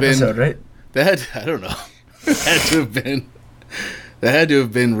had to Good have been. episode, right? I don't know. That had to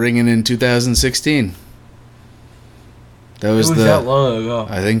have been ringing in 2016. That was that long ago.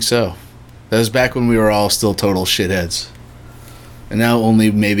 I think so. That was back when we were all still total shitheads. And now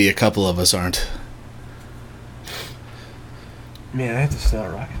only maybe a couple of us aren't. Man, I have to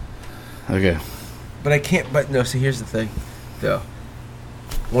start rocking. Okay. But I can't. But no. See, here's the thing, though.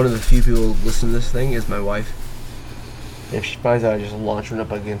 One of the few people who listen to this thing is my wife. If she finds out I just launch one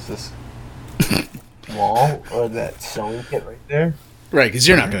up against this wall or that sewing kit right there, Right, because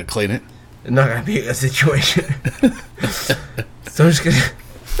you're not going to clean it. it's not gonna be a good situation. So I'm just gonna.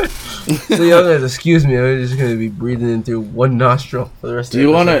 So y'all guys, excuse me. I'm just gonna be breathing in through one nostril for the rest of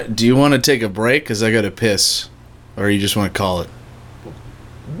the episode. Do you want to take a break? Because I got to piss, or you just want to call it?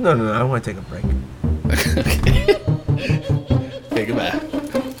 No. I want to take a break. Okay, goodbye.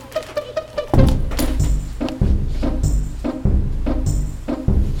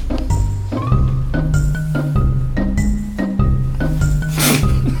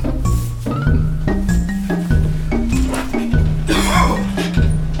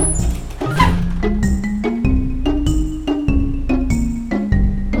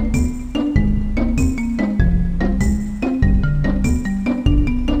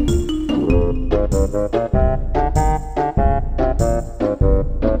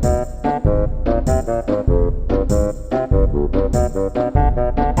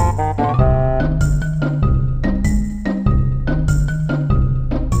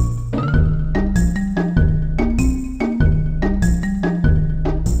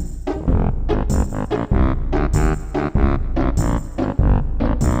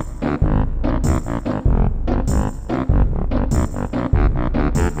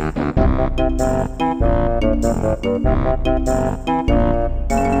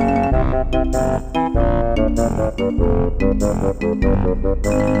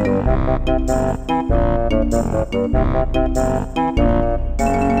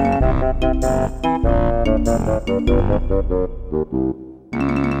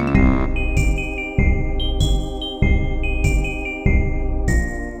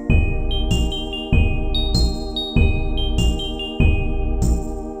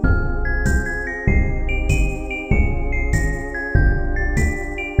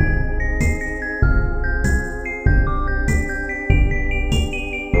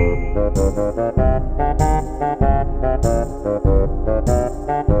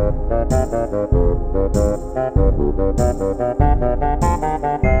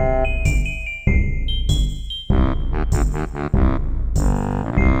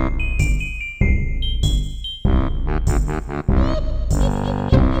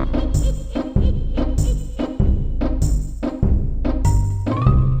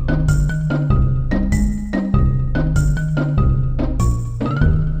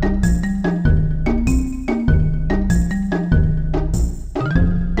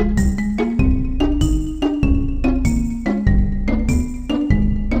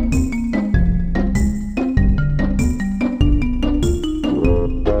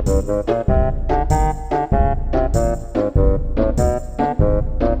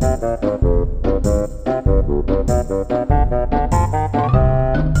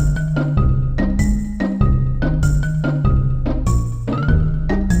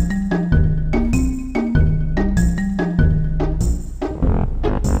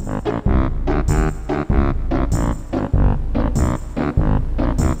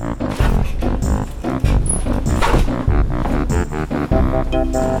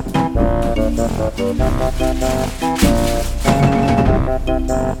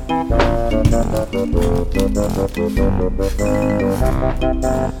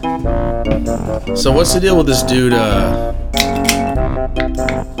 So what's the deal with this dude? Are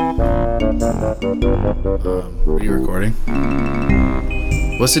you recording?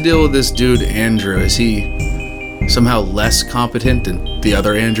 What's the deal with this dude, Andrew? Is he somehow less competent than the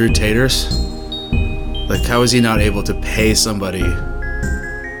other Andrew Taters? Like, how is he not able to pay somebody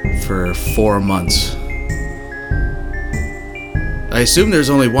for 4 months? I assume there's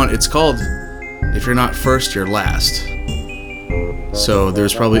only one. It's called, if you're not first, you're last. So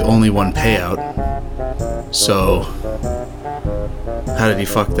there's probably only one payout. So how did he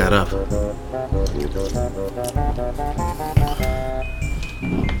fuck that up?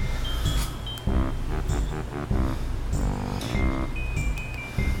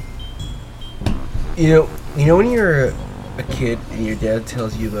 You know when you're a kid and your dad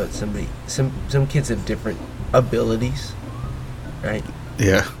tells you about somebody, some kids have different abilities, right?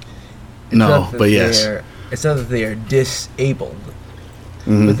 Yeah. It's No, not that but yes. It's not that they are disabled,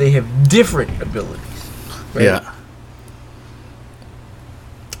 Mhm. but they have different abilities, right? Yeah.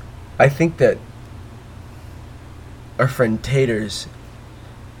 I think that our friend Taters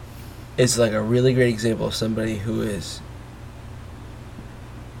is like a really great example of somebody who is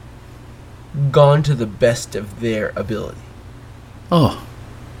gone to the best of their ability. Oh.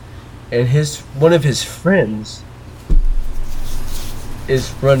 And one of his friends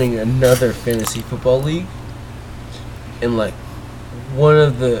is running another fantasy football league, and like one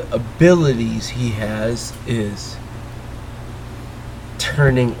of the abilities he has is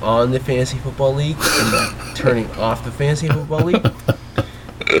turning on the fantasy football league and like turning off the fantasy football league.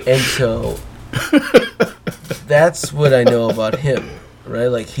 And so that's what I know about him, right?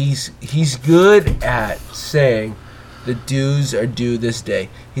 Like he's good at saying the dues are due this day.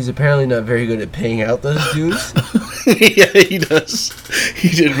 He's apparently not very good at paying out those dues. Yeah, he does. He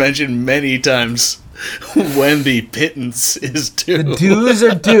did mention many times when the pittance is due. The dues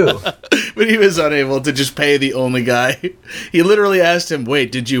are due. But he was unable to just pay the only guy. He literally asked him,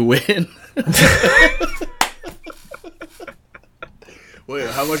 "Wait, did you win?" Wait,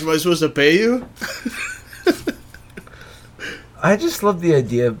 how much am I supposed to pay you? I just love the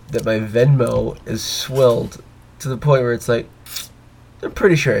idea that my Venmo is swelled to the point where it's like, I'm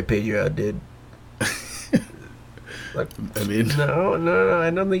pretty sure I paid you out, dude. Like, I mean, no, I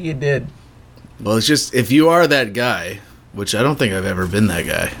don't think you did. well, it's just, if you are that guy, which I don't think I've ever been that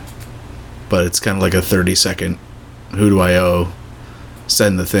guy, but it's kind of like a 30-second, who do I owe,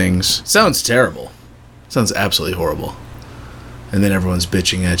 send the things. Sounds terrible. Sounds absolutely horrible. And then everyone's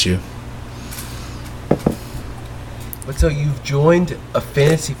bitching at you. But so you've joined a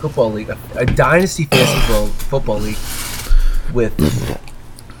fantasy football league, a dynasty fantasy football league with...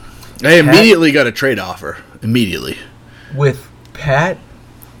 I immediately got a trade offer. Immediately. With Pat,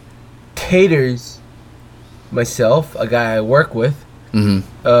 Taters, myself, a guy I work with, and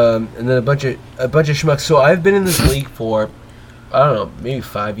then a bunch of schmucks. So I've been in this league for, I don't know, maybe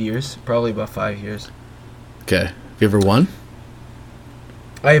 5 years. Probably about 5 years. Okay. Have you ever won?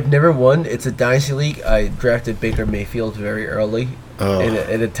 I have never won. It's a dynasty league. I drafted Baker Mayfield very early,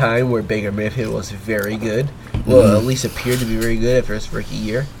 at a time where Baker Mayfield was very good. Well, at least appeared to be very good after his rookie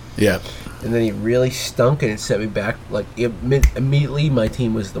year. Yeah. And then he really stunk, and it set me back. Like immediately, my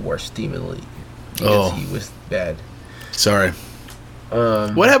team was the worst team in the league because he was bad. Sorry.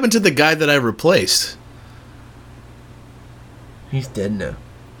 What happened to the guy that I replaced? He's dead now.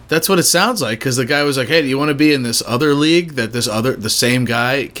 That's what it sounds like, because the guy was like, "Hey, do you want to be in this other league that the same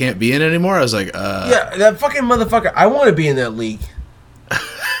guy can't be in anymore?" I was like, Yeah, that fucking motherfucker. I want to be in that league.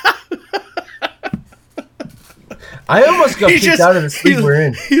 I almost got kicked out of this league we're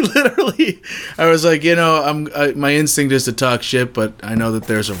in. He literally, I was like, my instinct is to talk shit, but I know that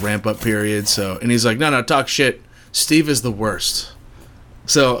there's a ramp up period. So, and he's like, no, talk shit. Steve is the worst.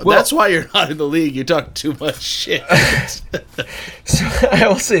 So that's why you're not in the league. You talk too much shit. So I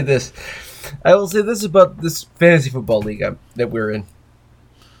will say this. About this fantasy football league that we're in.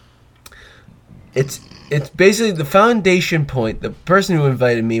 It's basically the foundation point. The person who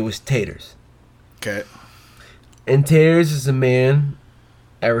invited me was Taters. Okay. And Taters is a man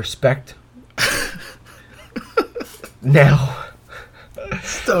I respect. Now,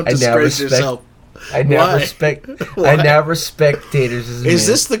 don't disgrace yourself. I now respect Taters as a man. Is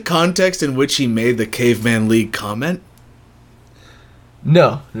this the context in which he made the Caveman League comment?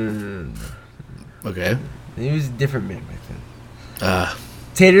 No. Okay. He was a different man back then.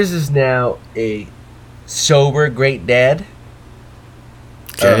 Taters is now a sober great dad.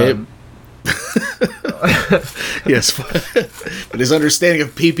 Okay. Yes, but his understanding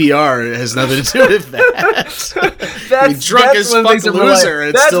of PPR has nothing to do with that. Be drunk as fuck loser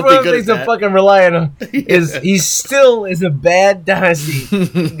and still be good at that. That's one of the things I'm fucking relying on. Is he still is a bad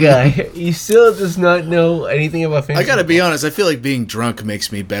dynasty guy. He still does not know anything about fantasy. I gotta be honest, I feel like being drunk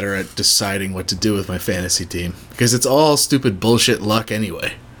makes me better at deciding what to do with my fantasy team, because it's all stupid bullshit luck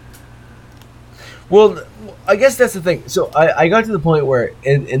anyway. Well, I guess that's the thing. So I got to the point where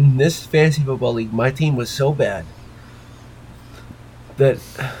in this fantasy football league, my team was so bad that,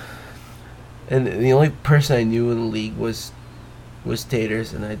 and the only person I knew in the league was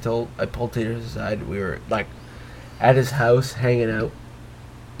Taters, and I pulled Taters aside. We were like at his house hanging out.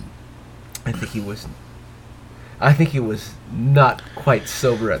 I think he was not quite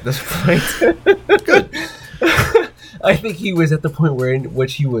sober at this point. Good. I think he was at the point in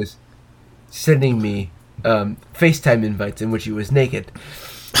which he was sending me FaceTime invites in which he was naked.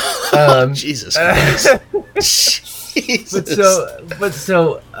 Jesus Christ. Jesus. But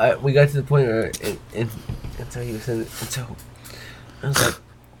so we got to the point where and so he was sending, and so I was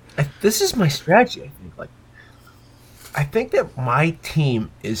like, this is my strategy. I think that my team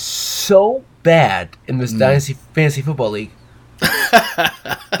is so bad in this Dynasty Fantasy Football League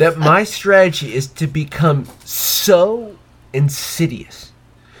that my strategy is to become so insidious,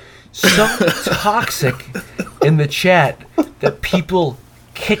 so toxic in the chat that people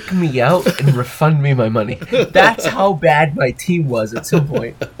kick me out and refund me my money. That's how bad my team was at some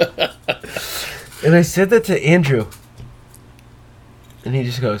point. And I said that to Andrew, and he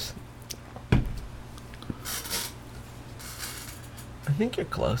just goes, I think you're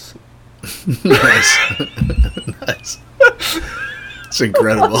close. Nice. Nice. It's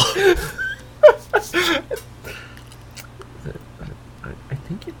incredible. I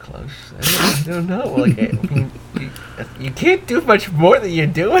think you're close. I don't know. Like, you can't do much more than you're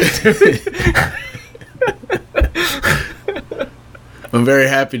doing to me. I'm very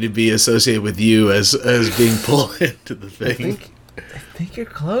happy to be associated with you as being pulled into the thing. I think you're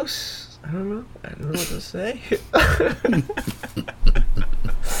close. I don't know what to say.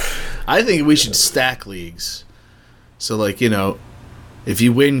 I think we should stack leagues. So, like, you know, if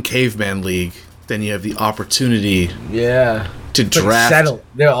you win Caveman League, then you have the opportunity to draft.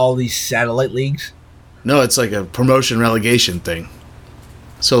 There are all these satellite leagues. No, it's like a promotion relegation thing.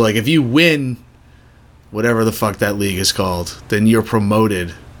 So, like, if you win whatever the fuck that league is called, then you're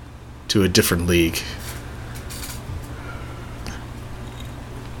promoted to a different league.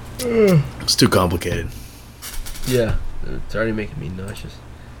 It's too complicated. Yeah, it's already making me nauseous.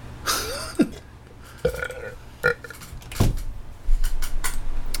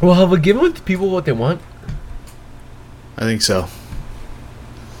 Well, have we given people what they want? I think so.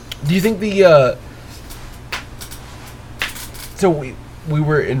 Do you think the so we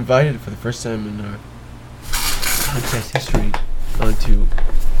were invited for the first time in our podcast history onto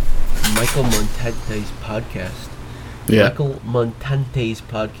Michael Montante's podcast. Yeah. Michael Montante's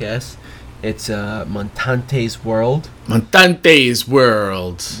podcast. It's Montante's World. Montante's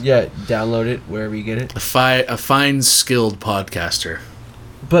World. Yeah, download it wherever you get it. A fine, skilled podcaster.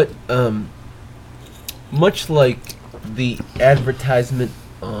 But much like the advertisement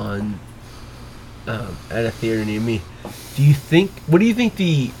on at a theater near me, what do you think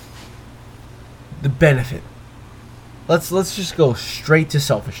the benefit? Let's just go straight to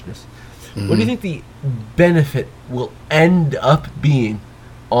selfishness. Mm-hmm. What do you think the benefit will end up being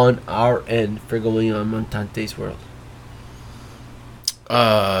on our end for going on Montante's World?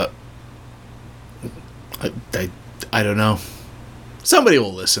 I don't know. Somebody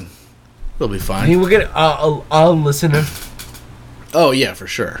will listen. They'll be fine. I mean, we'll get a listener. Oh yeah, for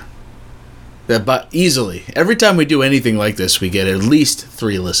sure. But easily, every time we do anything like this, we get at least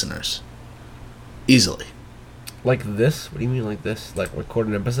 3 listeners. Easily. Like this? What do you mean like this? Like record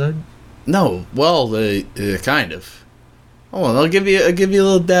an episode? No, well, kind of. Hold on, I'll give you a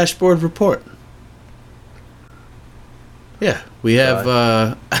little dashboard report. Yeah, we have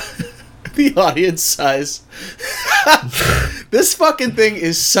the audience size. This fucking thing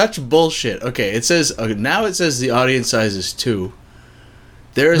is such bullshit. Okay, it says now it says the audience size is 2.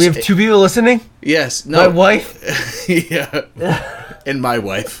 We have 2 people listening? Yes. No. My wife? Yeah. And my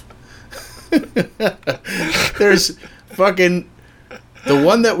wife. There's fucking the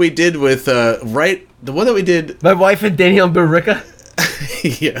one that we did with the one that we did. My wife and Daniel Barica.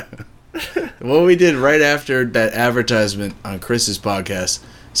 Yeah. What we did right after that advertisement on Chris's podcast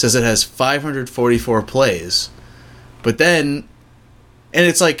says it has 544 plays, but then, and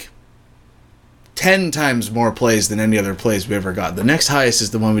it's like 10 times more plays than any other plays we ever got. The next highest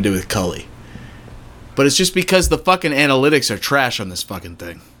is the one we did with Cully. But it's just because the fucking analytics are trash on this fucking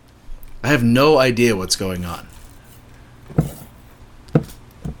thing. I have no idea what's going on.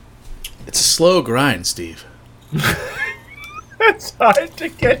 It's a slow grind, Steve. It's hard to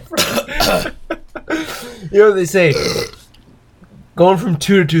get from. You know what they say? Going from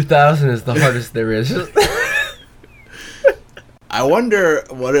 2 to 2,000 is the hardest there is. I wonder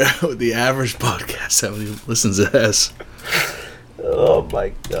what the average podcast, how many listens it has. Oh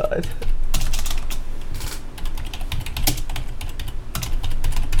my god.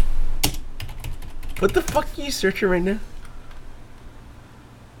 What the fuck are you searching right now?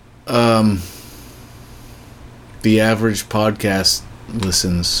 The average podcast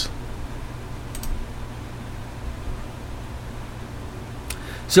listens.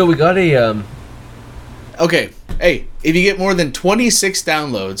 So we got a Okay, hey, if you get more than 26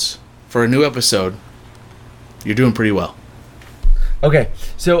 downloads for a new episode, you're doing pretty well. Okay,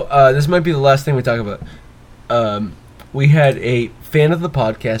 so this might be the last thing we talk about. We had a fan of the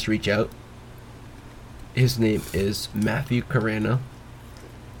podcast reach out. His name is Matthew Carano.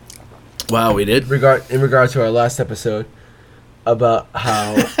 Wow, we did? In regard to our last episode about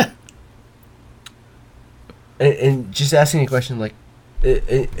how... and just asking a question like,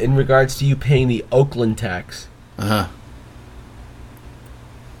 in regards to you paying the Oakland tax. Uh-huh.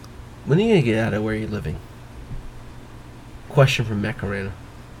 When are you gonna get out of where you're living? Question from Macarena.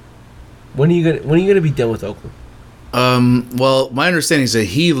 When are you gonna be done with Oakland? Well, my understanding is that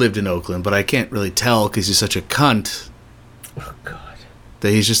he lived in Oakland, but I can't really tell because he's such a cunt. Oh God.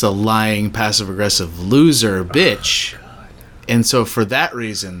 That he's just a lying, passive-aggressive loser bitch. God. And so for that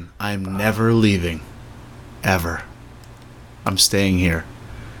reason, I'm never leaving. Ever. I'm staying here.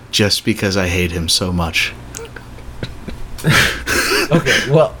 Just because I hate him so much. Okay,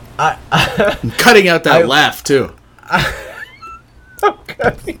 well, I'm cutting out that laugh, too. I'm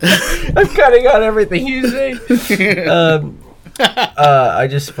cutting out everything you say. I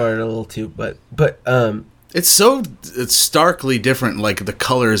just farted a little too, but it's starkly different, like the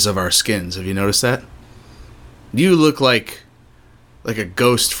colors of our skins. Have you noticed that? You look like a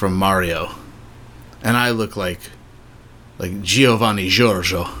ghost from Mario, and I look like Giovanni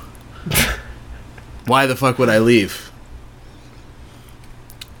Giorgio. Why the fuck would I leave?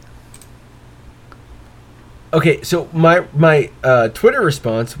 okay. So my Twitter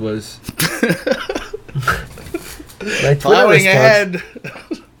response was my Twitter Plowing response ahead.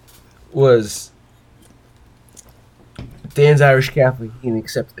 was Dan's Irish Catholic. He can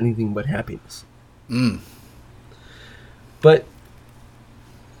accept anything but happiness. But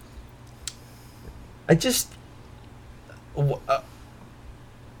I just. All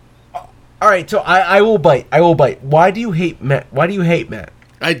right, so I will bite. Why do you hate Matt?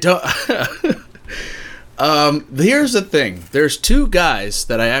 I don't. Here's the thing. There's two guys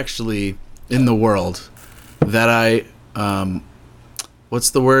that I actually in the world that I what's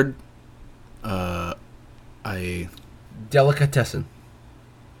the word? I Delicatessen.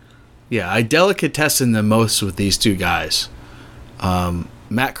 Yeah, I delicatessen the most with these two guys,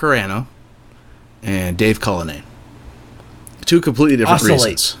 Matt Carano and Dave Cullinane. Two completely different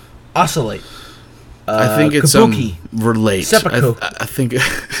reasons. Oscillate. I think it's Kabuki. Relate. Seppuku. I think,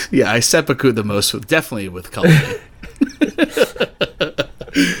 yeah, I seppuku the most with definitely with Cullinane.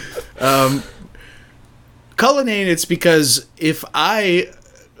 Cullinane, it's because if my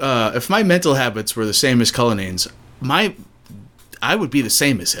mental habits were the same as Cullinane's, I would be the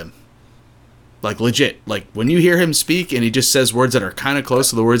same as him. Like legit. Like when you hear him speak and he just says words that are kind of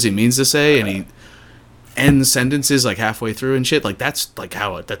close to the words he means to say, and he ends sentences like halfway through and shit. Like that's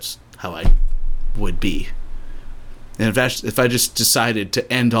how I would be. And if I just decided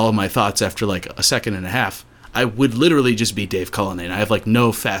to end all of my thoughts after like a second and a half, I would literally just be Dave Cullinane. I have like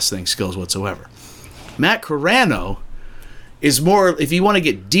no fast thinking skills whatsoever. Matt Carano is more, if you want to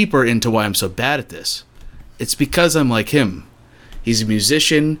get deeper into why I'm so bad at this, it's because I'm like him. He's a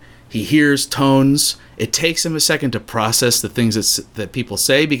musician. He hears tones. It takes him a second to process the things that people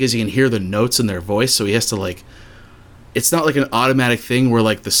say because he can hear the notes in their voice. So he has to like, it's not like an automatic thing where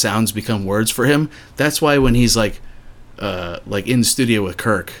like the sounds become words for him. That's why when he's like in the studio with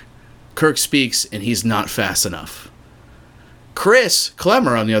Kirk speaks and he's not fast enough. Chris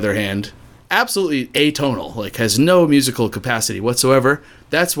Klemmer, on the other hand, absolutely atonal, like has no musical capacity whatsoever.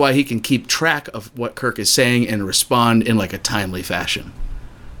 That's why he can keep track of what Kirk is saying and respond in like a timely fashion.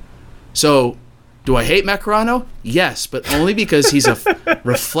 So, do I hate Matt Carano? Yes, but only because he's a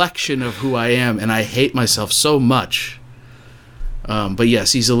reflection of who I am, and I hate myself so much. But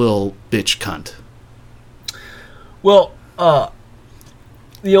yes, he's a little bitch cunt. Well,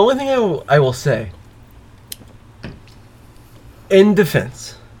 the only thing I will say, in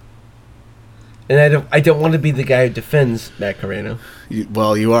defense, and I don't want to be the guy who defends Matt Carano.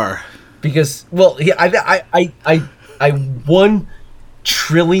 You are. Because, I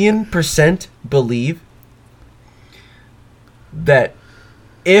 1,000,000,000,000% believe that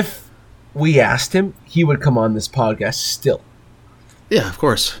if we asked him, he would come on this podcast still. Yeah, of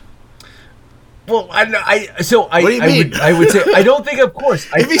course. Well, What do you mean? I would say I don't think, of course.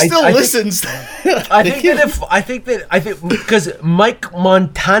 If he still listens, I think because Mike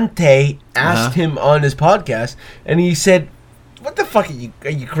Montante asked him on his podcast, and he said, "What the fuck are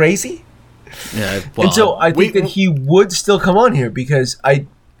you crazy?" Yeah, well, and so I think that he would still come on here because I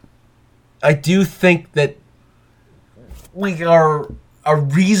do think that we are a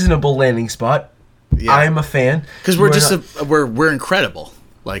reasonable landing spot. Yeah. I'm a fan because we're incredible.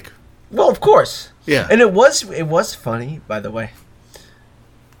 Like, well, of course, yeah. And it was funny, by the way,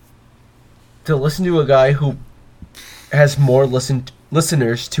 to listen to a guy who has more listeners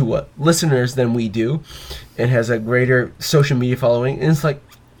than we do, and has a greater social media following. And it's like,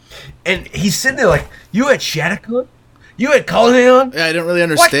 and he's sitting there like, you had Shattuck, you had Cullinane on. Yeah, I don't really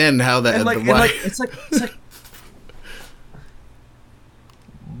understand how that. It's like,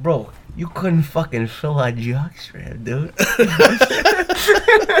 bro, you couldn't fucking fill our jockstrap, dude.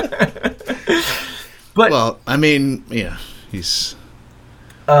 But well, I mean, yeah, he's.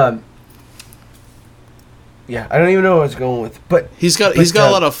 Yeah, I don't even know what I was going with, but He's got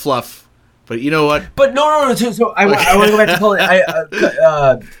a lot of fluff, but you know what? But no. So I want to go back to Paulie.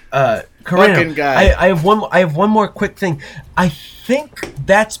 Carrano, Fucking guy. I have one more quick thing. I think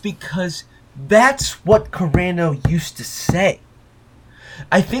that's because that's what Carrano used to say.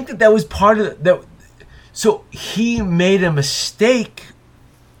 I think that was part of that. So he made a mistake,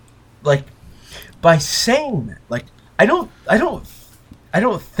 like by saying that. Like I don't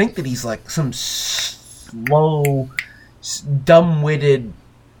think that he's like some slow, dumb-witted,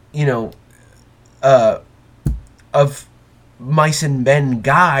 of mice and men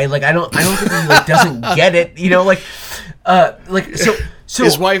guy. Like I don't think he like doesn't get it. So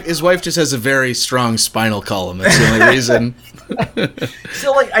his wife just has a very strong spinal column. That's the only reason.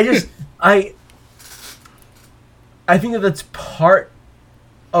 So like I think that's part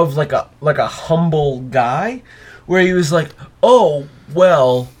of like a humble guy, where he was like, oh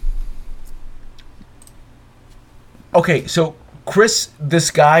well. Okay, so Chris, this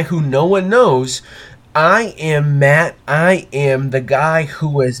guy who no one knows, I am Matt. I am the guy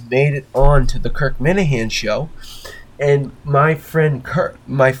who has made it on to the Kirk Minahan show, and my friend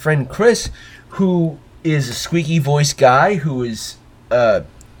Chris, who is a squeaky voice guy, who is like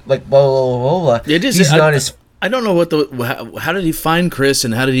blah blah blah blah. He's not as. I don't know how did he find Chris,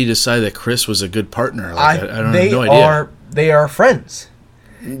 and how did he decide that Chris was a good partner? Like, I don't have no idea. They are friends.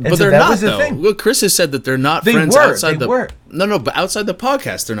 But they're not, though. Well, Chris has said that they're not friends outside the... No, but outside the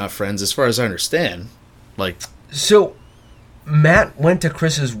podcast, they're not friends, as far as I understand. Like... So, Matt went to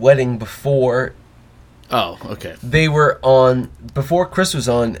Chris's wedding before... Oh, okay. They were on... Before Chris was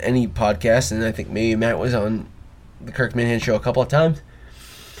on any podcast, and I think maybe Matt was on the Kirk Minahan show a couple of times.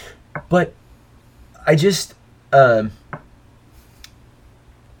 But, I just... I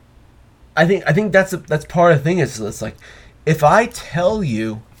think that's part of the thing, is it's like... If I tell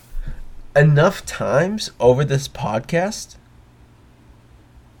you enough times over this podcast,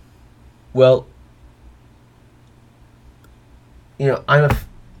 well, I'm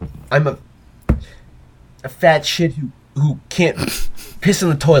a fat shit who can't piss in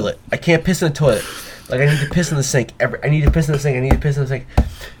the toilet. I can't piss in the toilet. Like I need to piss in the sink. I need to piss in the sink. I need to piss in the sink.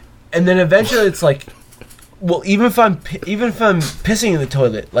 And then eventually it's like, well, even if I'm pissing in the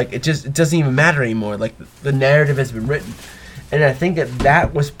toilet, like it doesn't even matter anymore. Like the narrative has been written, and I think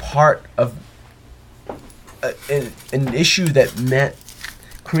that was part of an issue that Matt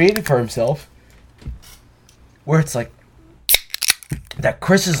created for himself, where it's like that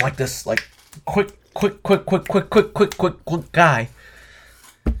Chris is like this like quick guy.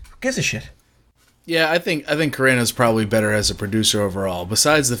 Who gives a shit? Yeah, I think Carrano's probably better as a producer overall.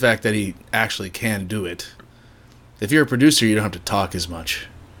 Besides the fact that he actually can do it. If you're a producer, you don't have to talk as much.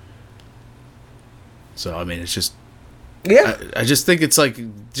 So I mean, it's just I just think it's like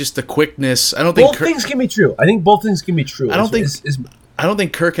just the quickness. I don't think both things can be true. I think both things can be true. I don't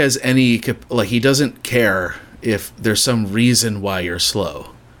think Kirk has any like he doesn't care if there's some reason why you're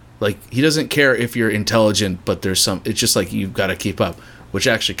slow. Like he doesn't care if you're intelligent, but there's some. It's just like you've got to keep up, which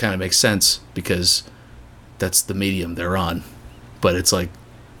actually kind of makes sense because that's the medium they're on. But it's like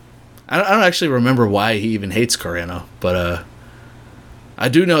I don't actually remember why he even hates Carrano, but I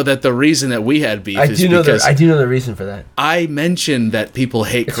do know that the reason that we had beef is because I do know the reason for that. I mentioned that people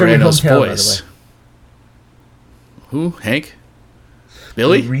hate Carrano's voice. Who? Hank?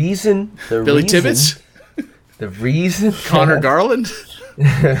 Billy? Billy Tibbetts? The reason Connor Garland?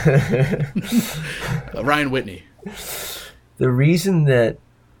 Ryan Whitney. The reason that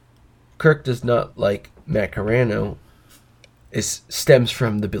Kirk does not like Matt Carrano stems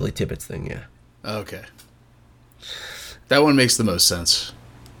from the Billy Tibbetts thing, yeah. Okay. That one makes the most sense.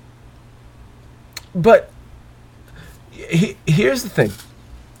 But here's the thing.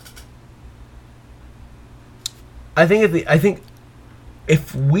 I think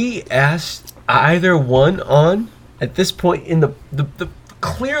if we asked either one on at this point in the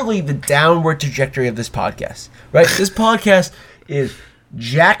clearly the downward trajectory of this podcast, right? This podcast is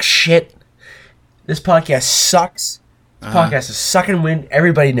jack shit. This podcast sucks. This podcast is sucking wind.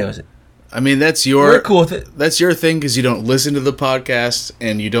 Everybody knows it. I mean, we're cool with it. That's your thing because you don't listen to the podcast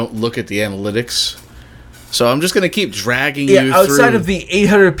and you don't look at the analytics. So I'm just going to keep dragging you through. Outside of the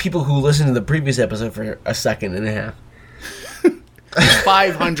 800 people who listened to the previous episode for a second and a half.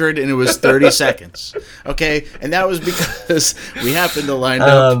 500 and it was 30 seconds. Okay? And that was because we happened to line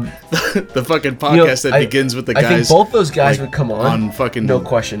up the fucking podcast that begins with the guys. I think both those guys would come on fucking no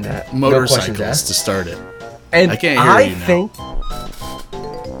question that. Motorcycles to start it. And I can't hear you now.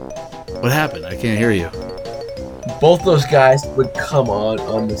 What happened? I can't hear you. Both those guys would come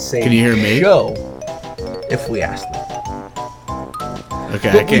on the same Can you hear me? show if we asked them. Okay,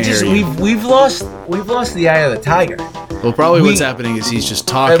 I But can't hear you. we've lost the eye of the tiger. Well, probably what's we- happening is he's just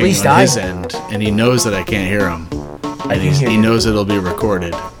talking least on I- his end, and he knows that I can't hear him. I And can hear he you. knows it'll be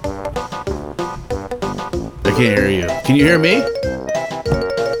recorded. I can't hear you. Can you hear me?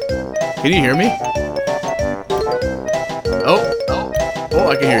 Can you hear me? Oh,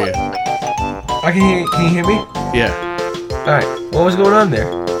 I can hear you. I can hear you. Can you hear me? Yeah. All right. What was going on there?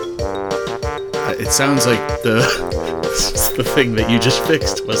 It sounds like the the thing that you just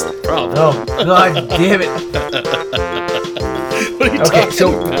fixed was the problem. Oh God damn it! What are you Okay, talking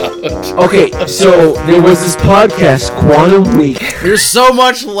so- about? Okay, so there was this podcast, Quantum Week. You're so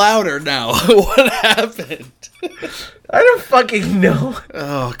much louder now. What happened? I don't fucking know.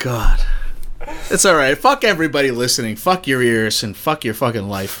 Oh God. It's all right. Fuck everybody listening. Fuck your ears and fuck your fucking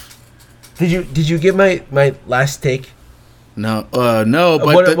life. Did you get my last take? No, no.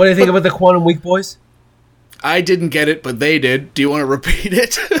 But What do you think about the Quantum Week boys? I didn't get it, but they did. Do you want to repeat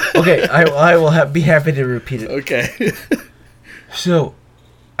it? Okay, I will be happy to repeat it. Okay. So,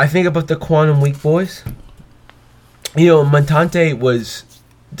 I think about the Quantum Week boys. You know, Montante was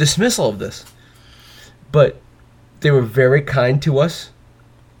dismissal of this, but they were very kind to us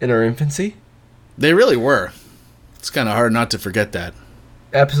in our infancy. They really were. It's kind of hard not to forget that.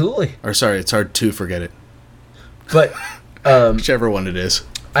 Absolutely, Or sorry, it's hard to forget it. but Whichever one it is.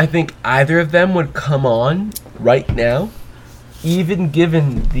 I think either of them would come on right now, even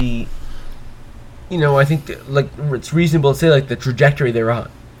given the, you know, I think like it's reasonable to say like the trajectory they're on.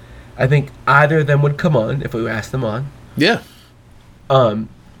 I think either of them would come on if we asked them on. Yeah. And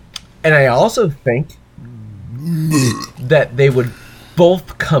I also think that they would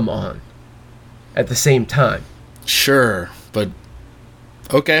both come on at the same time. Sure, but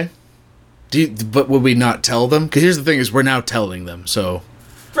okay. But would we not tell them? Because here's the thing: is we're now telling them. So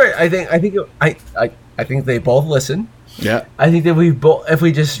Right. I think they both listen. yeah. I think that we both, if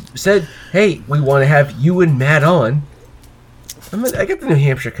we just said, "Hey, we want to have you and Matt on," I get the New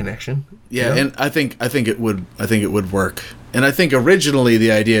Hampshire connection. Yeah, you know? and I think it would work. And I think originally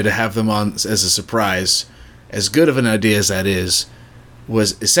the idea to have them on as a surprise, as good of an idea as that is,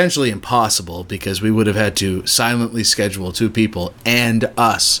 was essentially impossible because we would have had to silently schedule two people and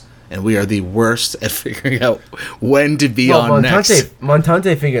us, and we are the worst at figuring out when to be on next.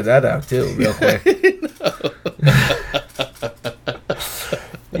 Montante figured that out too, real quick.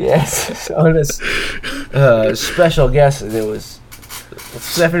 Yes, on this special guest, there was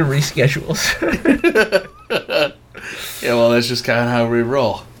 7 reschedules. Yeah, well, that's just kind of how we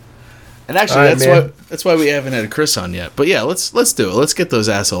roll. And actually, All right, that's why we haven't had Chris on yet. But yeah, let's do it. Let's get those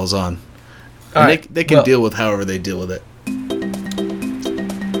assholes on. All And right, they can well- deal with however they deal with it. You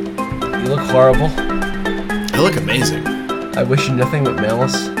look horrible. I look amazing. I wish you nothing but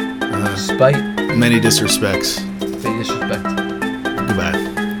malice, spite, Many disrespects. and disrespect.